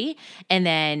each three. And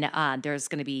then there's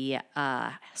going to be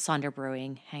Sonder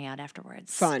Brewing hangout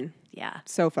afterwards. Fun. Yeah.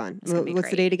 So fun. gonna be What's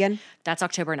the great. date again? That's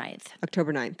October 9th.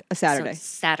 October 9th, a Saturday. So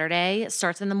Saturday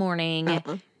starts in the morning,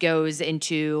 goes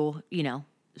into,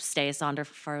 stay a Sonder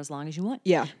for as long as you want.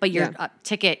 Yeah, But your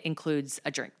ticket includes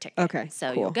a drink ticket. Okay,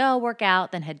 So cool. you'll go work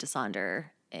out, then head to Sonder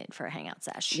for a hangout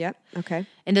sesh. Yep. Okay.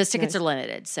 And those tickets are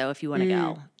limited. So if you want to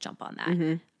go, jump on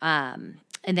that.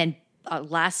 And then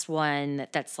last one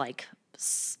that's like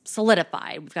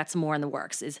solidified, we've got some more in the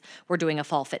works, is we're doing a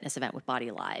fall fitness event with Body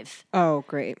Live. Oh,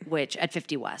 great. Which at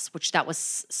 50 West, which that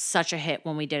was such a hit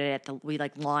when we did it we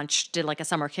did like a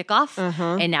summer kickoff,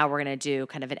 and now we're gonna do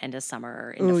kind of an end of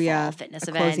summer in the fall fitness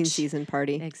event, closing season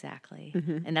party. Exactly,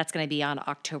 and that's gonna be on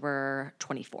October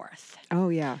 24th. Oh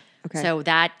yeah. Okay. So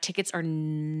that tickets are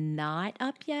not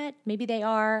up yet. Maybe they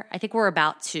are. I think we're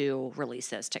about to release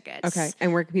those tickets. Okay.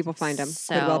 And where can people find them?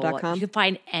 So Quidwell.com? you can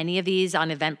find any of these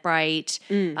on Eventbrite.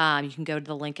 You can go to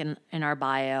the link in our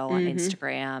bio on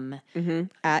Instagram.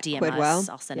 At DM Quidwell. us.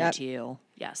 I'll send it to you.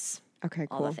 Yes. Okay,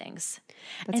 cool. All the things.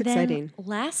 That's and exciting. Then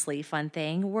lastly, fun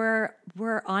thing, we're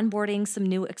onboarding some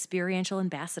new experiential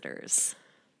ambassadors.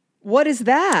 What is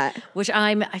that? Which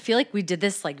I feel like we did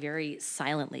this like very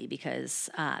silently because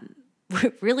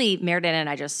really Meredith and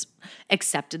I just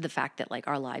accepted the fact that like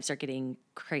our lives are getting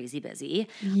crazy busy.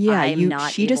 Yeah,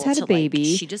 she just had a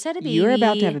baby. She just had a baby. You're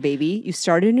about to have a baby. You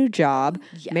started a new job.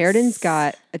 Yes. Meredith's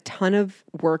got a ton of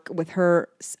work with her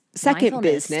second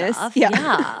Mindfulness business. stuff. Yeah.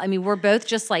 I mean, we're both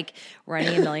just like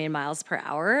running a million miles per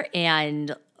hour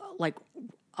and like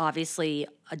obviously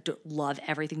love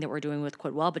everything that we're doing with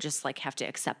Quidwell, but just like have to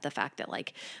accept the fact that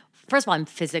like, first of all, I'm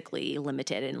physically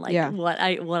limited in like what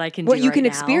I can do. What you right can now.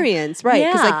 experience, right?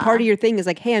 Because like part of your thing is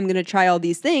like, hey, I'm going to try all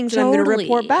these things and I'm going to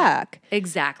report back.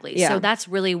 Exactly. Yeah. So that's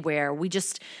really where we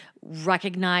just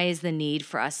recognize the need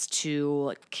for us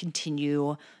to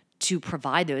continue to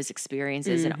provide those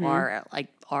experiences in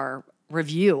our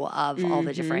review of all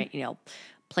the different,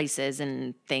 places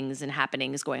and things and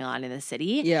happenings going on in the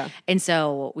city. Yeah. And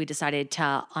so we decided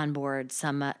to onboard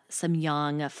some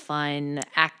young, fun,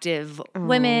 active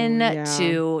women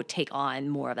to take on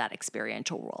more of that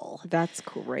experiential role. That's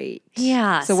great.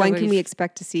 Yeah. So when can we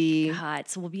expect to see?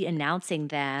 So we'll be announcing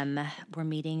them. We're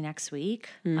meeting next week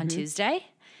on Tuesday.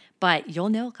 But you'll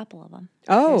know a couple of them.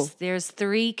 Oh. There's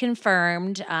 3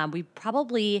 confirmed. We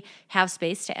probably have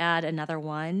space to add another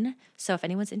one. So if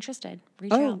anyone's interested,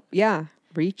 reach out. Yeah.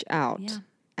 Reach out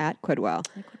at Quidwell.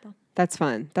 That's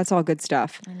fun. That's all good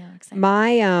stuff. I know, exciting.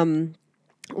 My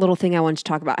little thing I wanted to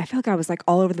talk about, I feel like I was like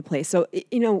all over the place. So,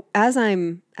 as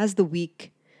the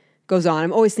week goes on,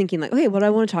 I'm always thinking like, okay, what do I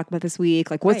want to talk about this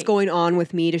week? Like what's going on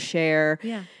with me to share?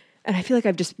 Yeah. And I feel like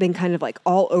I've just been kind of like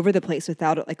all over the place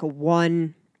without like a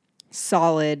one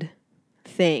solid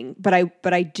thing. But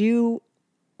I do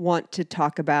want to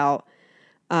talk about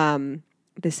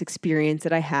this experience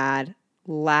that I had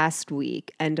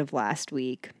end of last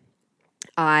week.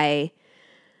 I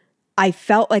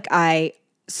felt like I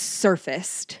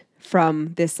surfaced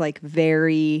from this like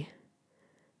very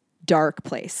dark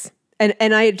place. And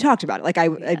I had talked about it. Like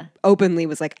I openly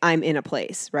was like, I'm in a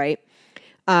place, right?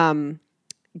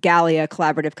 Gallia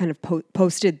Collaborative kind of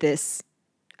posted this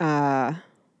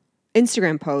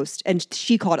Instagram post and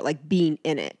she called it like being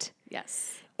in it.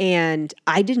 Yes. And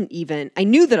I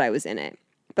knew that I was in it,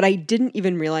 but I didn't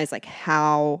even realize like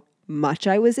how much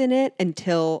I was in it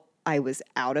until I was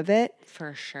out of it.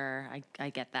 For sure. I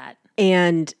get that.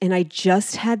 And I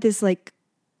just had this like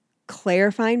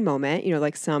clarifying moment,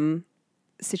 like some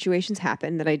situations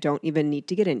happen that I don't even need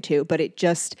to get into, but it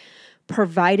just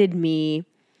provided me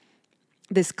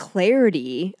this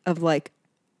clarity of like,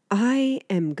 I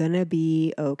am gonna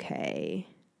be okay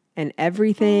and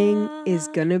everything is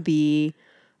gonna be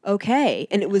okay.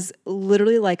 And it was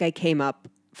literally like I came up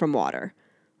from water,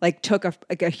 like took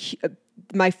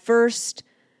my first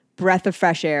breath of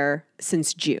fresh air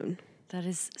since June. That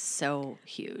is so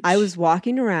huge. I was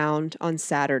walking around on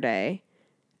Saturday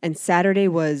and Saturday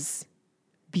was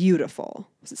beautiful.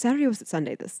 Was it Saturday or was it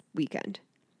Sunday this weekend?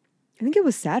 I think it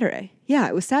was Saturday. Yeah,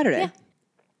 it was Saturday. Yeah.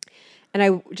 And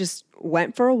I just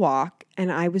went for a walk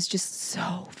and I was just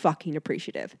so fucking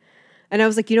appreciative. And I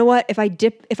was like, you know what? If I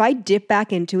dip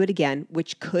back into it again,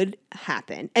 which could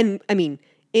happen, and I mean,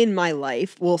 in my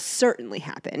life will certainly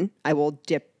happen. I will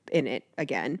dip in it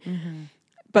again. Mm-hmm.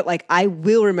 But like, I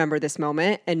will remember this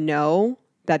moment and know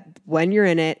that when you're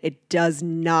in it, it does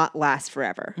not last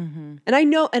forever. Mm-hmm. And I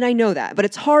know that, but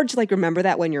it's hard to like remember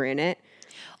that when you're in it.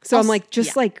 So I'm like,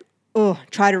 just like, oh,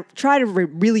 try to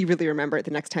really, really remember it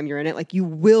the next time you're in it. Like you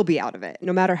will be out of it,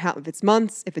 no matter how, if it's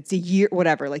months, if it's a year,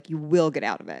 whatever, like you will get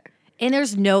out of it. And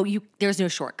there's no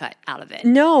shortcut out of it.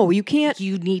 No, you can't.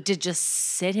 You need to just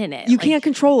sit in it. You can't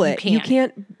control it.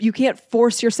 You can't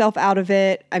force yourself out of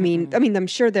it. I mean, I'm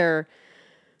sure there's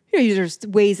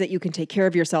ways that you can take care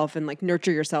of yourself and like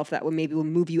nurture yourself that will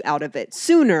move you out of it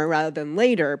sooner rather than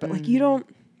later. But like you don't.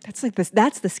 That's like this.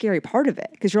 That's the scary part of it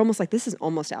because you're almost like, this is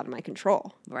almost out of my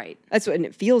control. Right. And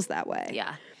it feels that way.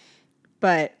 Yeah.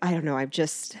 But I don't know. I've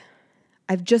just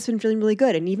been feeling really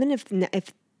good. And even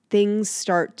if things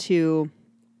start to,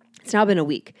 it's now been a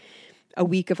week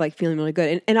of like feeling really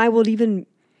good. And I will even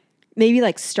maybe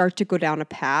like start to go down a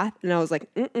path. And I was like,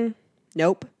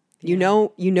 nope. You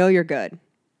know, you're good.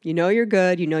 You know, you're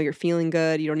good. You know, you're feeling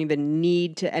good. You don't even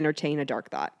need to entertain a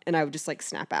dark thought. And I would just like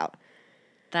snap out.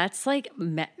 That's like,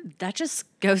 that just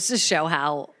goes to show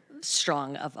how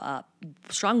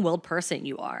strong-willed person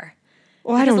you are.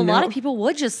 Well, I don't know. Because a lot of people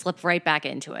would just slip right back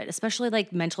into it, especially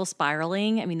like mental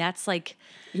spiraling. I mean, that's like,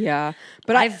 yeah.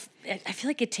 But I feel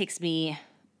like it takes me,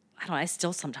 I don't know, I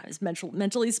still sometimes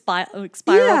mentally spiral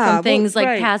from things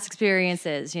like past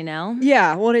experiences, you know?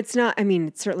 Yeah. Well, it's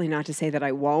certainly not to say that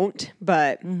I won't,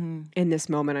 but in this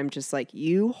moment, I'm just like,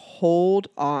 you hold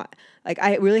on. Like,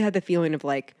 I really had the feeling of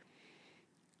like,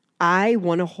 I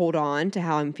want to hold on to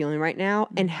how I'm feeling right now.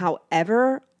 And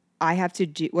whatever I have to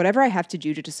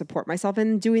do to support myself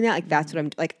in doing that, like that's what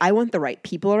I'm like. I want the right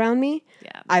people around me.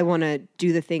 Yeah. I want to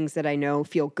do the things that I know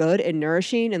feel good and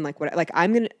nourishing. And like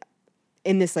I'm going to,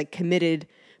 in this like committed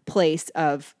place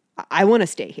of, I want to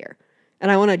stay here and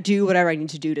I want to do whatever I need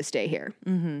to do to stay here.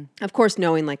 Mm-hmm. Of course,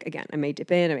 knowing like, again, I may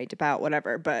dip in, I may dip out,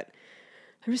 whatever, but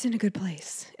I'm just in a good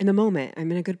place in the moment.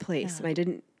 I'm in a good place and I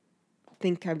didn't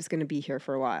think I was going to be here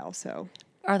for a while. So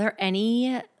are there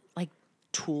any like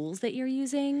tools that you're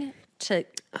using to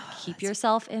keep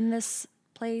yourself in this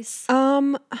place?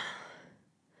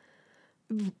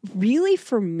 Really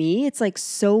for me, it's like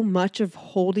so much of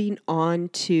holding on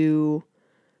to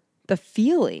the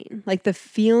feeling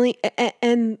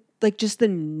and like just the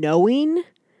knowing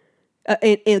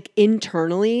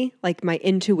internally, like my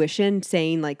intuition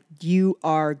saying like, you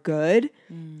are good.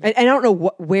 I don't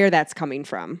know where that's coming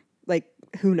from. Like,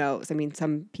 who knows? I mean,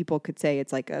 some people could say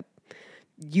it's like a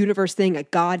universe thing, a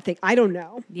God thing. I don't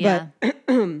know. Yeah. But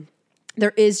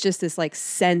there is just this like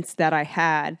sense that I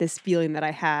had, this feeling that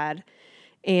I had,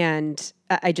 and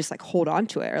I just like hold on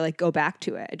to it or like go back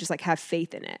to it. I just like have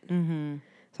faith in it. Mm-hmm.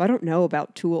 So I don't know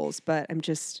about tools, but I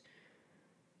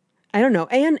don't know.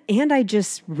 And I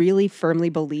just really firmly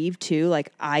believe too,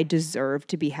 like I deserve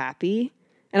to be happy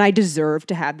and I deserve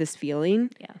to have this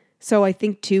feeling. Yeah. So I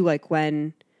think too, like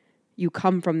when you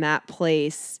come from that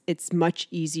place, it's much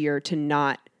easier to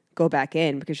not go back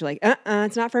in because you're like,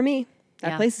 it's not for me.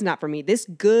 That place is not for me. This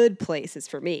good place is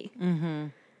for me. Mm-hmm.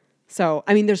 So,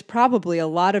 I mean, there's probably a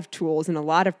lot of tools and a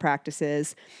lot of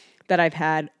practices that I've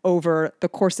had over the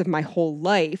course of my whole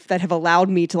life that have allowed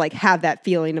me to like have that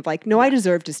feeling of like, no, I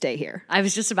deserve to stay here. I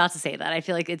was just about to say that. I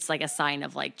feel like it's like a sign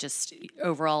of like just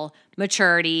overall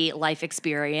maturity, life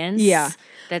experience. Yeah.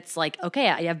 That's like, okay,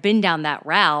 I've been down that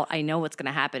route. I know what's going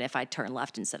to happen if I turn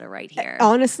left instead of right here.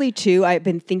 Honestly, too, I've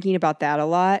been thinking about that a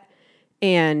lot.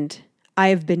 And I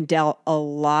have been dealt a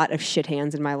lot of shit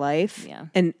hands in my life. Yeah.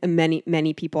 And many,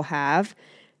 many people have.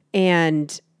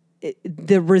 And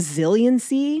the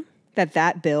resiliency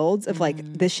that builds of like,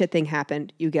 this shit thing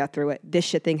happened, you got through it. This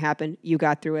shit thing happened, you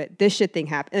got through it. This shit thing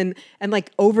happened. And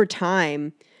like over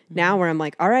time now where I'm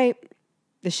like, all right,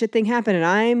 this shit thing happened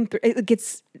and it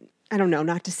gets, I don't know,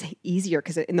 not to say easier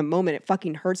because in the moment it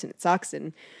fucking hurts and it sucks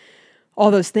and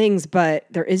all those things. But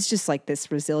there is just like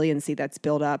this resiliency that's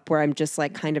built up where I'm just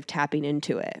like kind of tapping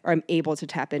into it or I'm able to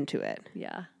tap into it.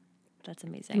 Yeah. That's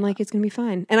amazing. I'm like, it's going to be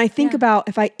fine. And I think about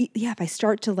if I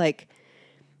start to like,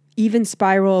 even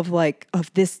spiral of like,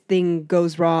 if this thing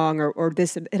goes wrong or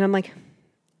this, and I'm like,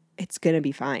 it's going to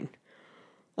be fine.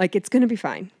 Like, it's going to be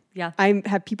fine. Yeah. I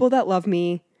have people that love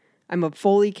me. I'm a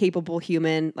fully capable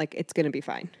human. Like, it's going to be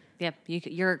fine. Yep.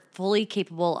 You're fully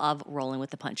capable of rolling with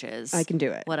the punches. I can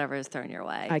do it. Whatever is thrown your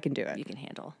way. I can do it. You can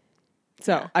handle.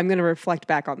 So I'm going to reflect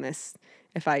back on this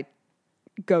if I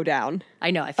go down.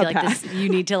 I know. I feel like path. this. You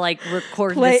need to like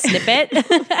record Play- the snippet.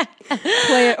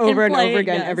 Play it over and play over it,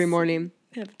 again yes. every morning.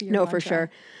 Your No, for mantra.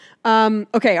 sure.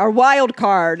 Okay, our wild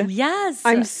card. Yes.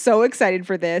 I'm so excited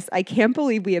for this. I can't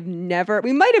believe we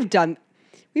might have done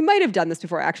this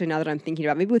before, actually, now that I'm thinking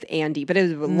about it. Maybe with Andy, but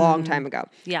it was a long time ago.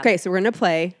 Yeah. Okay, so we're going to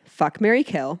play Fuck, Marry,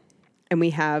 Kill, and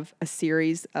we have a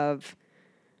series of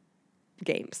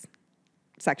games,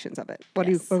 sections of it. What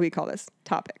do we call this?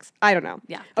 Topics. I don't know.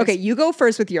 Yeah. Okay, you go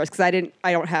first with yours because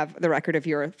I don't have the record of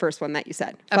your first one that you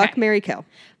said. Okay. Fuck, Marry, Kill.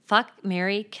 Fuck,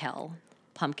 marry, kill.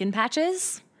 Pumpkin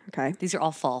patches. Okay. These are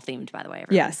all fall themed, by the way.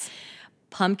 Everyone. Yes.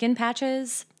 Pumpkin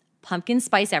patches, pumpkin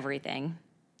spice everything,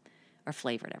 or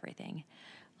flavored everything.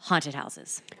 Haunted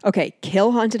houses. Okay,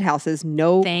 kill haunted houses.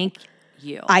 No. Thank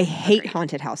you. I hate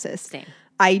haunted houses. Same.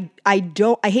 I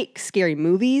hate scary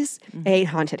movies. I hate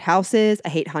haunted houses. I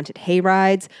hate haunted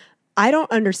hayrides. I don't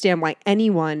understand why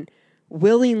anyone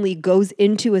willingly goes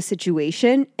into a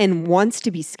situation and wants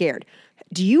to be scared.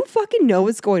 Do you fucking know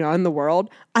what's going on in the world?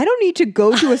 I don't need to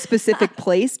go to a specific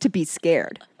place to be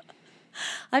scared.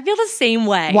 I feel the same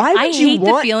way. Why would I you hate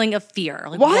want- the feeling of fear.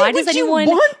 Like, Why does would you anyone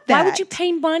want Why would that? you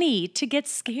pay money to get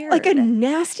scared? Like a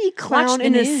nasty clown the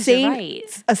in a news, you're insane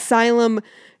right. asylum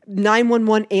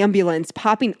 911 ambulance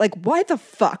popping. Like, why the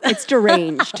fuck? It's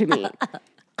deranged to me.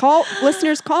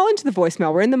 Listeners, call into the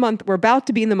voicemail. We're about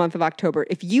to be in the month of October.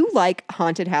 If you like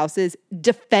haunted houses,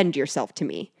 defend yourself to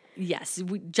me. Yes,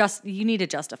 you need to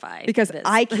justify Because this,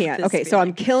 I can't. this Okay, so I'm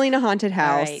feeling. killing a haunted All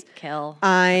house. right, kill.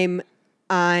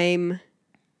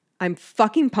 I'm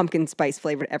fucking pumpkin spice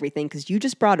flavored everything because you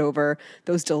just brought over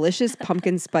those delicious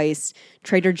pumpkin spice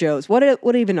Trader Joe's.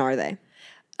 What even are they?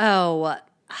 Oh,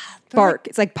 Bark.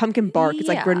 It's like pumpkin bark. It's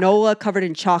like Yeah. granola covered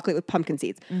in chocolate with pumpkin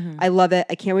seeds. I love it.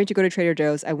 I can't wait to go to Trader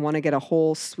Joe's. I want to get a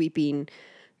whole sweeping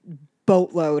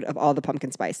boatload of all the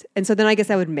pumpkin spice. And so then I guess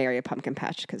I would marry a pumpkin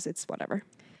patch because it's whatever.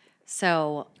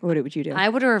 so What would you do? I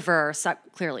would reverse.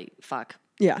 Clearly, fuck.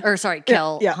 Yeah. Or sorry,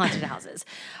 kill yeah. haunted houses.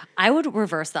 I would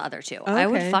reverse the other two. I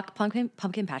would Okay. fuck pumpkin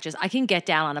patches. I can get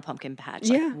down on a pumpkin patch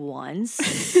Yeah. like once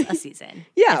a season.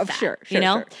 Yeah, if that, sure, you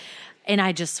know. sure. And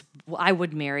I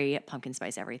would marry pumpkin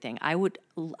spice everything. I'm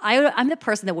the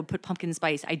person that would put pumpkin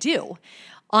spice. I do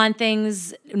on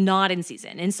things not in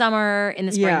season. In summer, in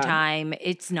the Yeah. springtime,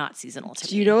 it's not seasonal to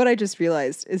Do me. you know what I just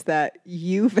realized is that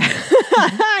you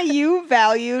you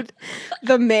valued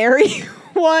the marry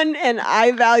one and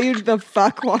I valued the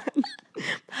fuck one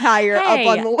higher up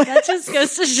on the list. That just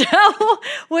goes to show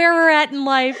where we're at in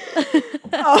life.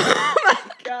 Oh my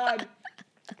God.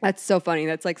 That's so funny.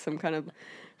 That's like some kind of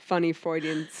funny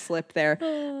Freudian slip there.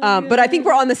 But I think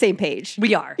we're on the same page.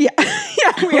 We are. Yeah.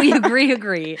 Yeah, We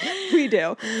agree. we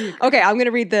do. Okay, I'm going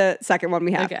to read the second one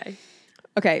we have.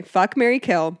 Okay, fuck, marry,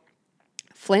 kill,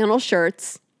 flannel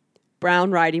shirts,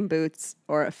 brown riding boots,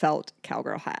 or a felt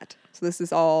cowgirl hat. So this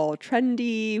is all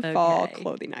trendy fall Okay.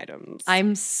 clothing items.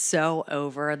 I'm so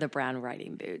over the brown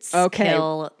riding boots. Okay.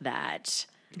 Kill that.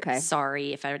 Okay.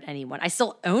 Sorry if anyone. I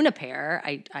still own a pair.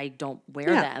 I don't wear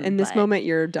yeah, them. in this but moment,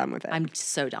 you're done with it. I'm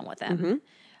so done with them.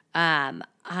 Mm-hmm.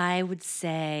 I would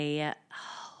say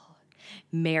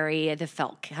marry the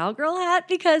felt cowgirl hat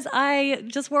because I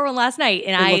just wore one last night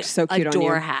and I looks so cute on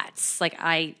adore you. hats. Like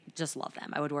I just love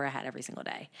them. I would wear a hat every single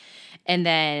day. And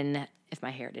then if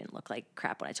my hair didn't look like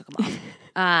crap when I took them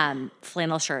off,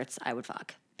 flannel shirts I would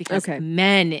fuck because Okay.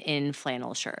 men in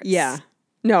flannel shirts. Yeah.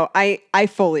 No, I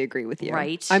fully agree with you.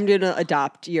 Right. I'm going to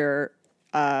adopt your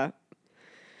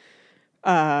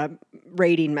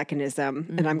rating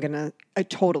mechanism and I'm going to I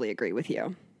totally agree with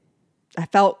you.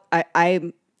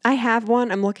 I have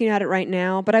one. I'm looking at it right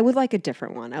now, but I would like a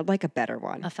different one. I'd like a better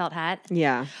one. A felt hat.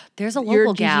 Yeah. There's a Your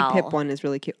local gal. Gigi Pip one is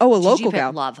really cute. Oh, a local Gigi Pip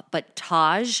gal. love, but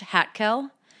Taj Hatco,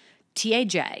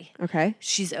 TAJ. Okay.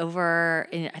 She's over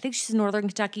in, I think she's Northern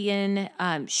Kentuckian.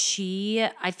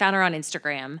 I found her on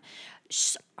Instagram.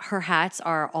 Her hats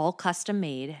are all custom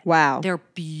made. Wow. They're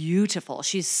beautiful.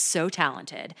 She's so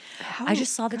talented. I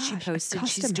just saw that she gosh, a posted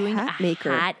she's custom doing hat a maker.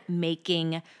 hat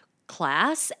making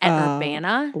class at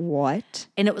Urbana. What?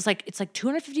 And it's like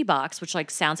 $250, which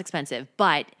like sounds expensive,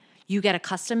 but you get a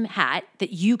custom hat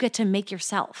that you get to make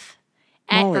yourself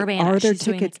at Molly, Urbana. are there She's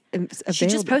doing- tickets available? She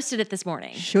just posted it this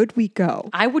morning. Should we go?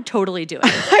 I would totally do it.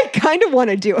 I kind of want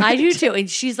to do it. I do too. And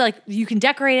she's like, you can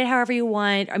decorate it however you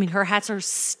want. I mean, her hats are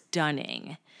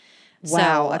stunning.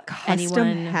 Wow, So a custom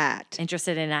anyone hat.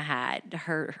 interested in a hat,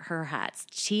 her hats,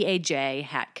 TAJ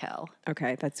Hat Co.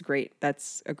 Okay, that's great.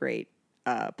 That's a great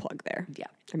plug there. Yeah.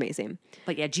 Amazing.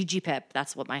 But yeah, Gigi Pip,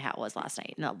 that's what my hat was last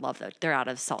night. And I love that. They're out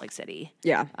of Salt Lake City.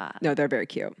 Yeah. No, they're very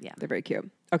cute. yeah. They're very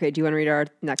cute. Okay, do you want to read our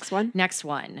next one? Next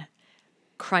one.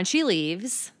 crunchy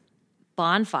leaves,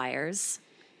 bonfires,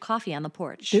 coffee on the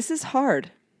porch. This is hard.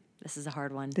 This is a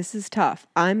hard one. This is tough.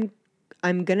 I'm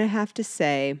gonna have to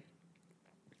say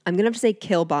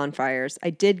kill bonfires.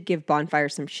 I did give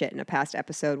bonfires some shit in a past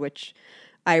episode, which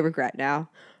I regret now,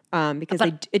 because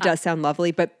it does sound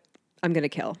lovely, but I'm gonna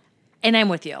kill. And I'm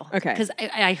with you. Okay. Because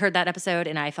I heard that episode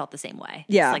and I felt the same way.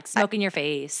 Yeah. It's like smoke in your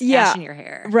face, Yeah. ash in your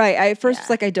hair. Right. I at first was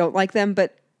like, I don't like them,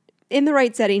 but in the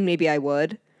right setting, maybe I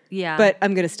would. Yeah. But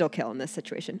I'm gonna still kill in this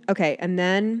situation. Okay, and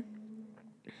then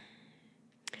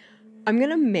I'm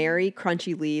gonna marry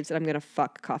crunchy leaves and I'm gonna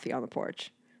fuck coffee on the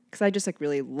porch. Because I just like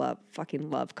really fucking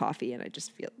love coffee, and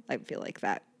I feel like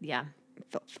that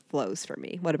flows for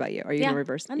me. What about you? Are you in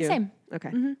reverse? I'm the same.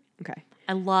 Okay. Okay.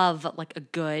 I love like a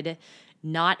good,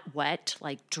 not wet,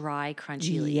 like dry,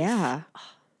 crunchy leaf. Yeah.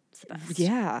 It's the best.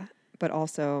 Yeah. But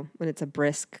also when it's a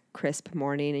brisk, crisp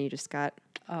morning and you just got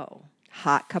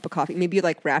hot cup of coffee, maybe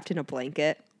like wrapped in a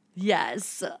blanket.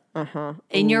 Yes. Uh-huh.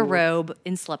 In your robe,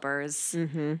 in slippers,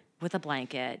 with a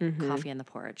blanket, coffee on the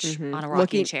porch, on a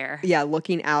rocking chair. Yeah,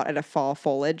 looking out at a fall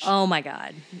foliage. Oh my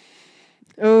God.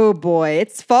 Oh boy,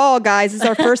 it's fall, guys. This is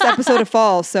our first episode of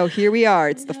fall, so here we are.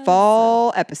 It's the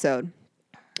fall episode.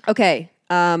 Okay,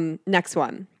 next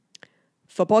one.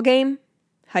 Football game,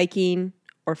 hiking,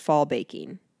 or fall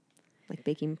baking? Like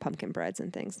baking pumpkin breads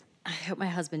and things. I hope my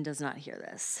husband does not hear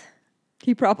this.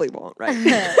 He probably won't,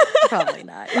 right? Probably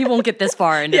not. He won't get this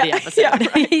far into the episode. Yeah,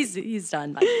 right. He's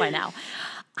done by now.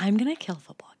 I'm going to kill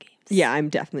football games. Yeah, I'm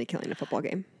definitely killing a football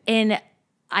game. And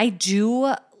I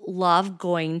do love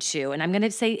going to, and I'm going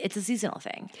to say it's a seasonal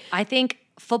thing. I think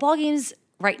football games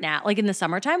right now, like in the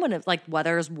summertime when like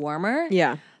weather is warmer,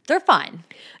 they're fun.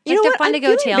 You know they're what? fun I'm to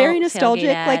go very nostalgic.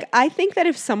 tailgate at. Like I think that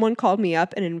if someone called me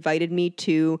up and invited me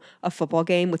to a football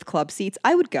game with club seats,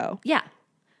 I would go. Yeah.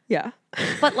 Yeah.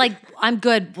 But like I'm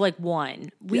good like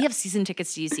one. We have season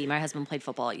tickets to UC. My husband played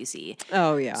football at UC.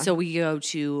 Oh yeah. So we go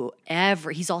to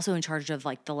he's also in charge of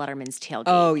like the Letterman's tailgate.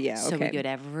 Oh yeah. So Okay. we go to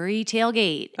every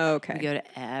tailgate. Okay. We go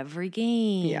to every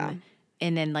game. Yeah.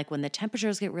 And then like when the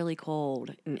temperatures get really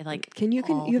cold, it, like you have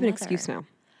an weather. excuse now.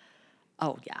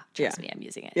 Oh yeah. Trust me, I'm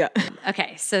using it. Yeah.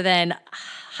 Okay. So then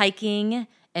hiking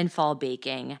and fall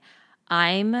baking.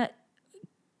 I'm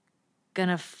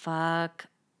gonna fuck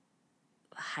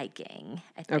hiking,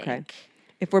 I think. Okay.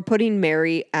 If we're putting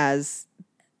marry as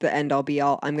the end all be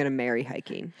all, I'm going to marry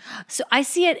hiking. So I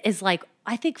see it as like,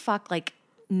 I think fuck, like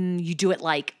you do it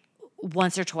like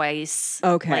once or twice.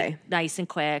 Okay. Like nice and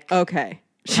quick. Okay.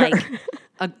 Sure.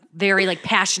 Like very like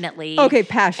passionately. Okay,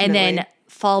 passionately. And then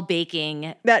fall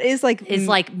baking that is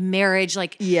like marriage.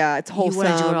 Like yeah, it's wholesome. You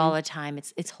want to do it all the time.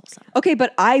 It's wholesome. Okay,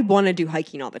 but I want to do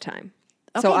hiking all the time.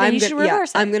 Okay, so then you should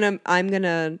reverse it. I'm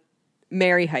gonna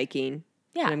marry hiking.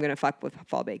 Yeah. And I'm gonna fuck with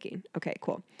fall baking. Okay,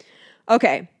 cool.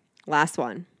 Okay, last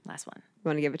one. You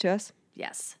Want to give it to us?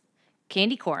 Yes.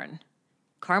 Candy corn,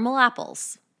 caramel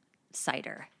apples,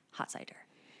 cider, hot cider.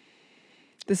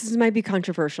 This might be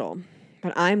controversial,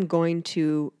 but I'm going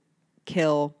to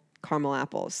kill caramel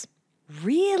apples.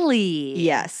 Really?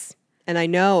 Yes. And I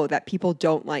know that people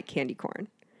don't like candy corn.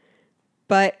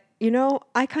 But,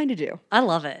 I kind of do. I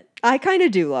love it. I kind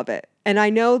of do love it. And I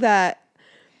know that,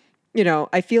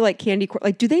 I feel like candy corn,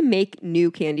 like, do they make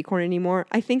new candy corn anymore?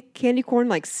 I think candy corn,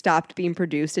 like, stopped being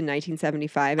produced in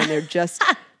 1975 and they're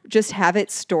just have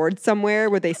it stored somewhere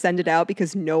where they send it out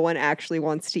because no one actually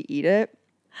wants to eat it.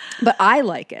 But I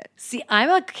like it. See, I'm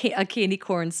a candy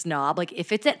corn snob. Like,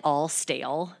 if it's at all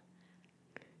stale,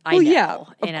 I know. Yeah, of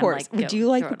and course. I'm like, Do you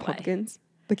like throw the it away. pumpkins?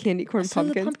 The candy corn So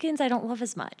pumpkins? the pumpkins I don't love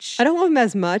as much. I don't love them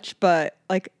as much, but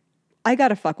like I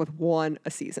gotta fuck with one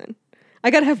a season. I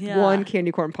gotta have one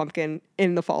candy corn pumpkin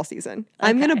in the fall season.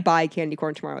 I'm gonna buy candy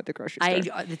corn tomorrow at the grocery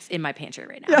store. It's in my pantry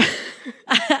right now.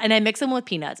 And I mix them with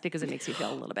peanuts because it makes me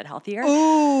feel a little bit healthier.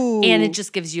 Ooh. And it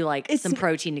just gives you like some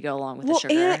protein to go along with the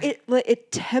sugar. And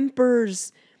it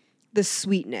tempers the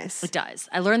sweetness. It does.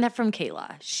 I learned that from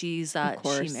Kayla. She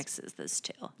course. mixes this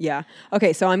too. Yeah.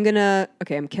 Okay, so I'm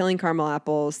killing caramel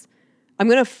apples. I'm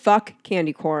gonna fuck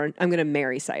candy corn. I'm gonna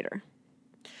marry cider.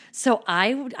 So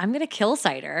I'm gonna kill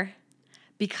cider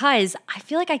because I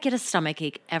feel like I get a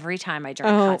stomachache every time I drink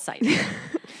hot cider.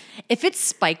 If it's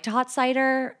spiked hot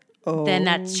cider, then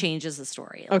that changes the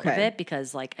story a little bit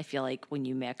because like I feel like when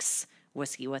you mix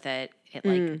whiskey with it, it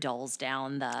like dulls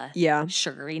down the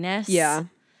sugariness. Yeah.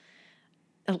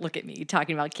 Look at me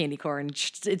talking about candy corn.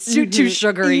 It's too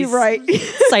sugary. You're right.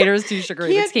 Cider's too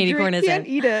sugary. But candy corn isn't. Can't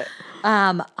eat it.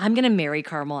 I'm gonna marry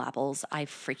caramel apples. I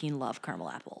freaking love caramel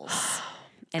apples.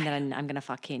 And then I'm gonna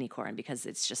fuck candy corn because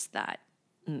it's just that.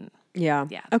 Yeah.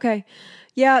 Yeah. Okay.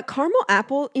 Yeah, caramel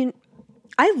apple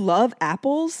I love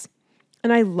apples.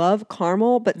 And I love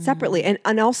caramel, but separately.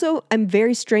 And also, I'm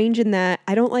very strange in that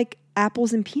I don't like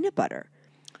apples and peanut butter.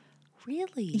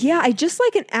 Really? Yeah, I just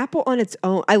like an apple on its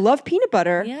own. I love peanut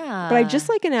butter, Yeah. but I just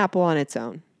like an apple on its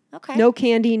own. Okay. No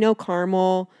candy, no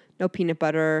caramel, no peanut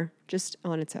butter, just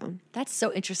on its own. That's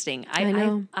so interesting. I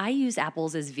know. I use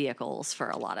apples as vehicles for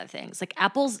a lot of things. Like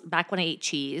apples, back when I ate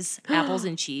cheese, apples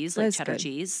and cheese, like That's cheddar good.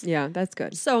 cheese. Yeah, that's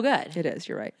good. So good. It is.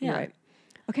 You're right. You're Yeah. right.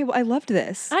 Okay, well, I loved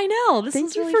this. I know. This Thank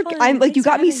was you really for. fun. I'm like, you Thanks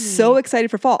for got me having so excited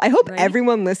for fall. I hope Right?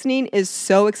 everyone listening is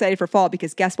so excited for fall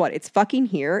because guess what? It's fucking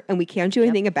here, and we can't do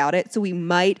anything about it. So we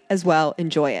might as well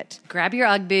enjoy it. Grab your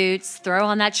Ugg boots, throw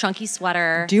on that chunky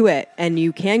sweater. Do it, and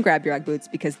you can grab your Ugg boots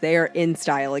because they are in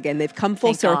style again. They've come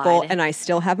full Thank circle, God. and I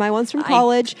still have my ones from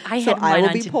college. I so had I mine will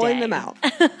on be pulling today. them out.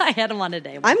 I had them on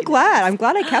today. I'm glad. I'm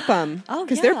glad I kept them. Oh,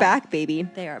 because they're yeah. back, baby.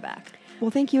 They are back. Well,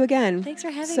 thank you again. Thanks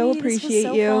for having so me. This was appreciate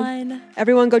so you. fun.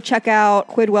 Everyone go check out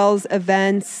Quidwell's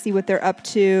events, see what they're up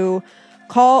to.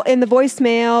 Call in the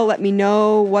voicemail. Let me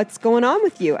know what's going on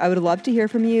with you. I would love to hear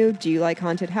from you. Do you like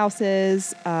haunted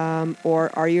houses or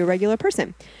are you a regular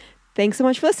person? Thanks so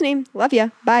much for listening. Love ya.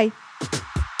 Bye.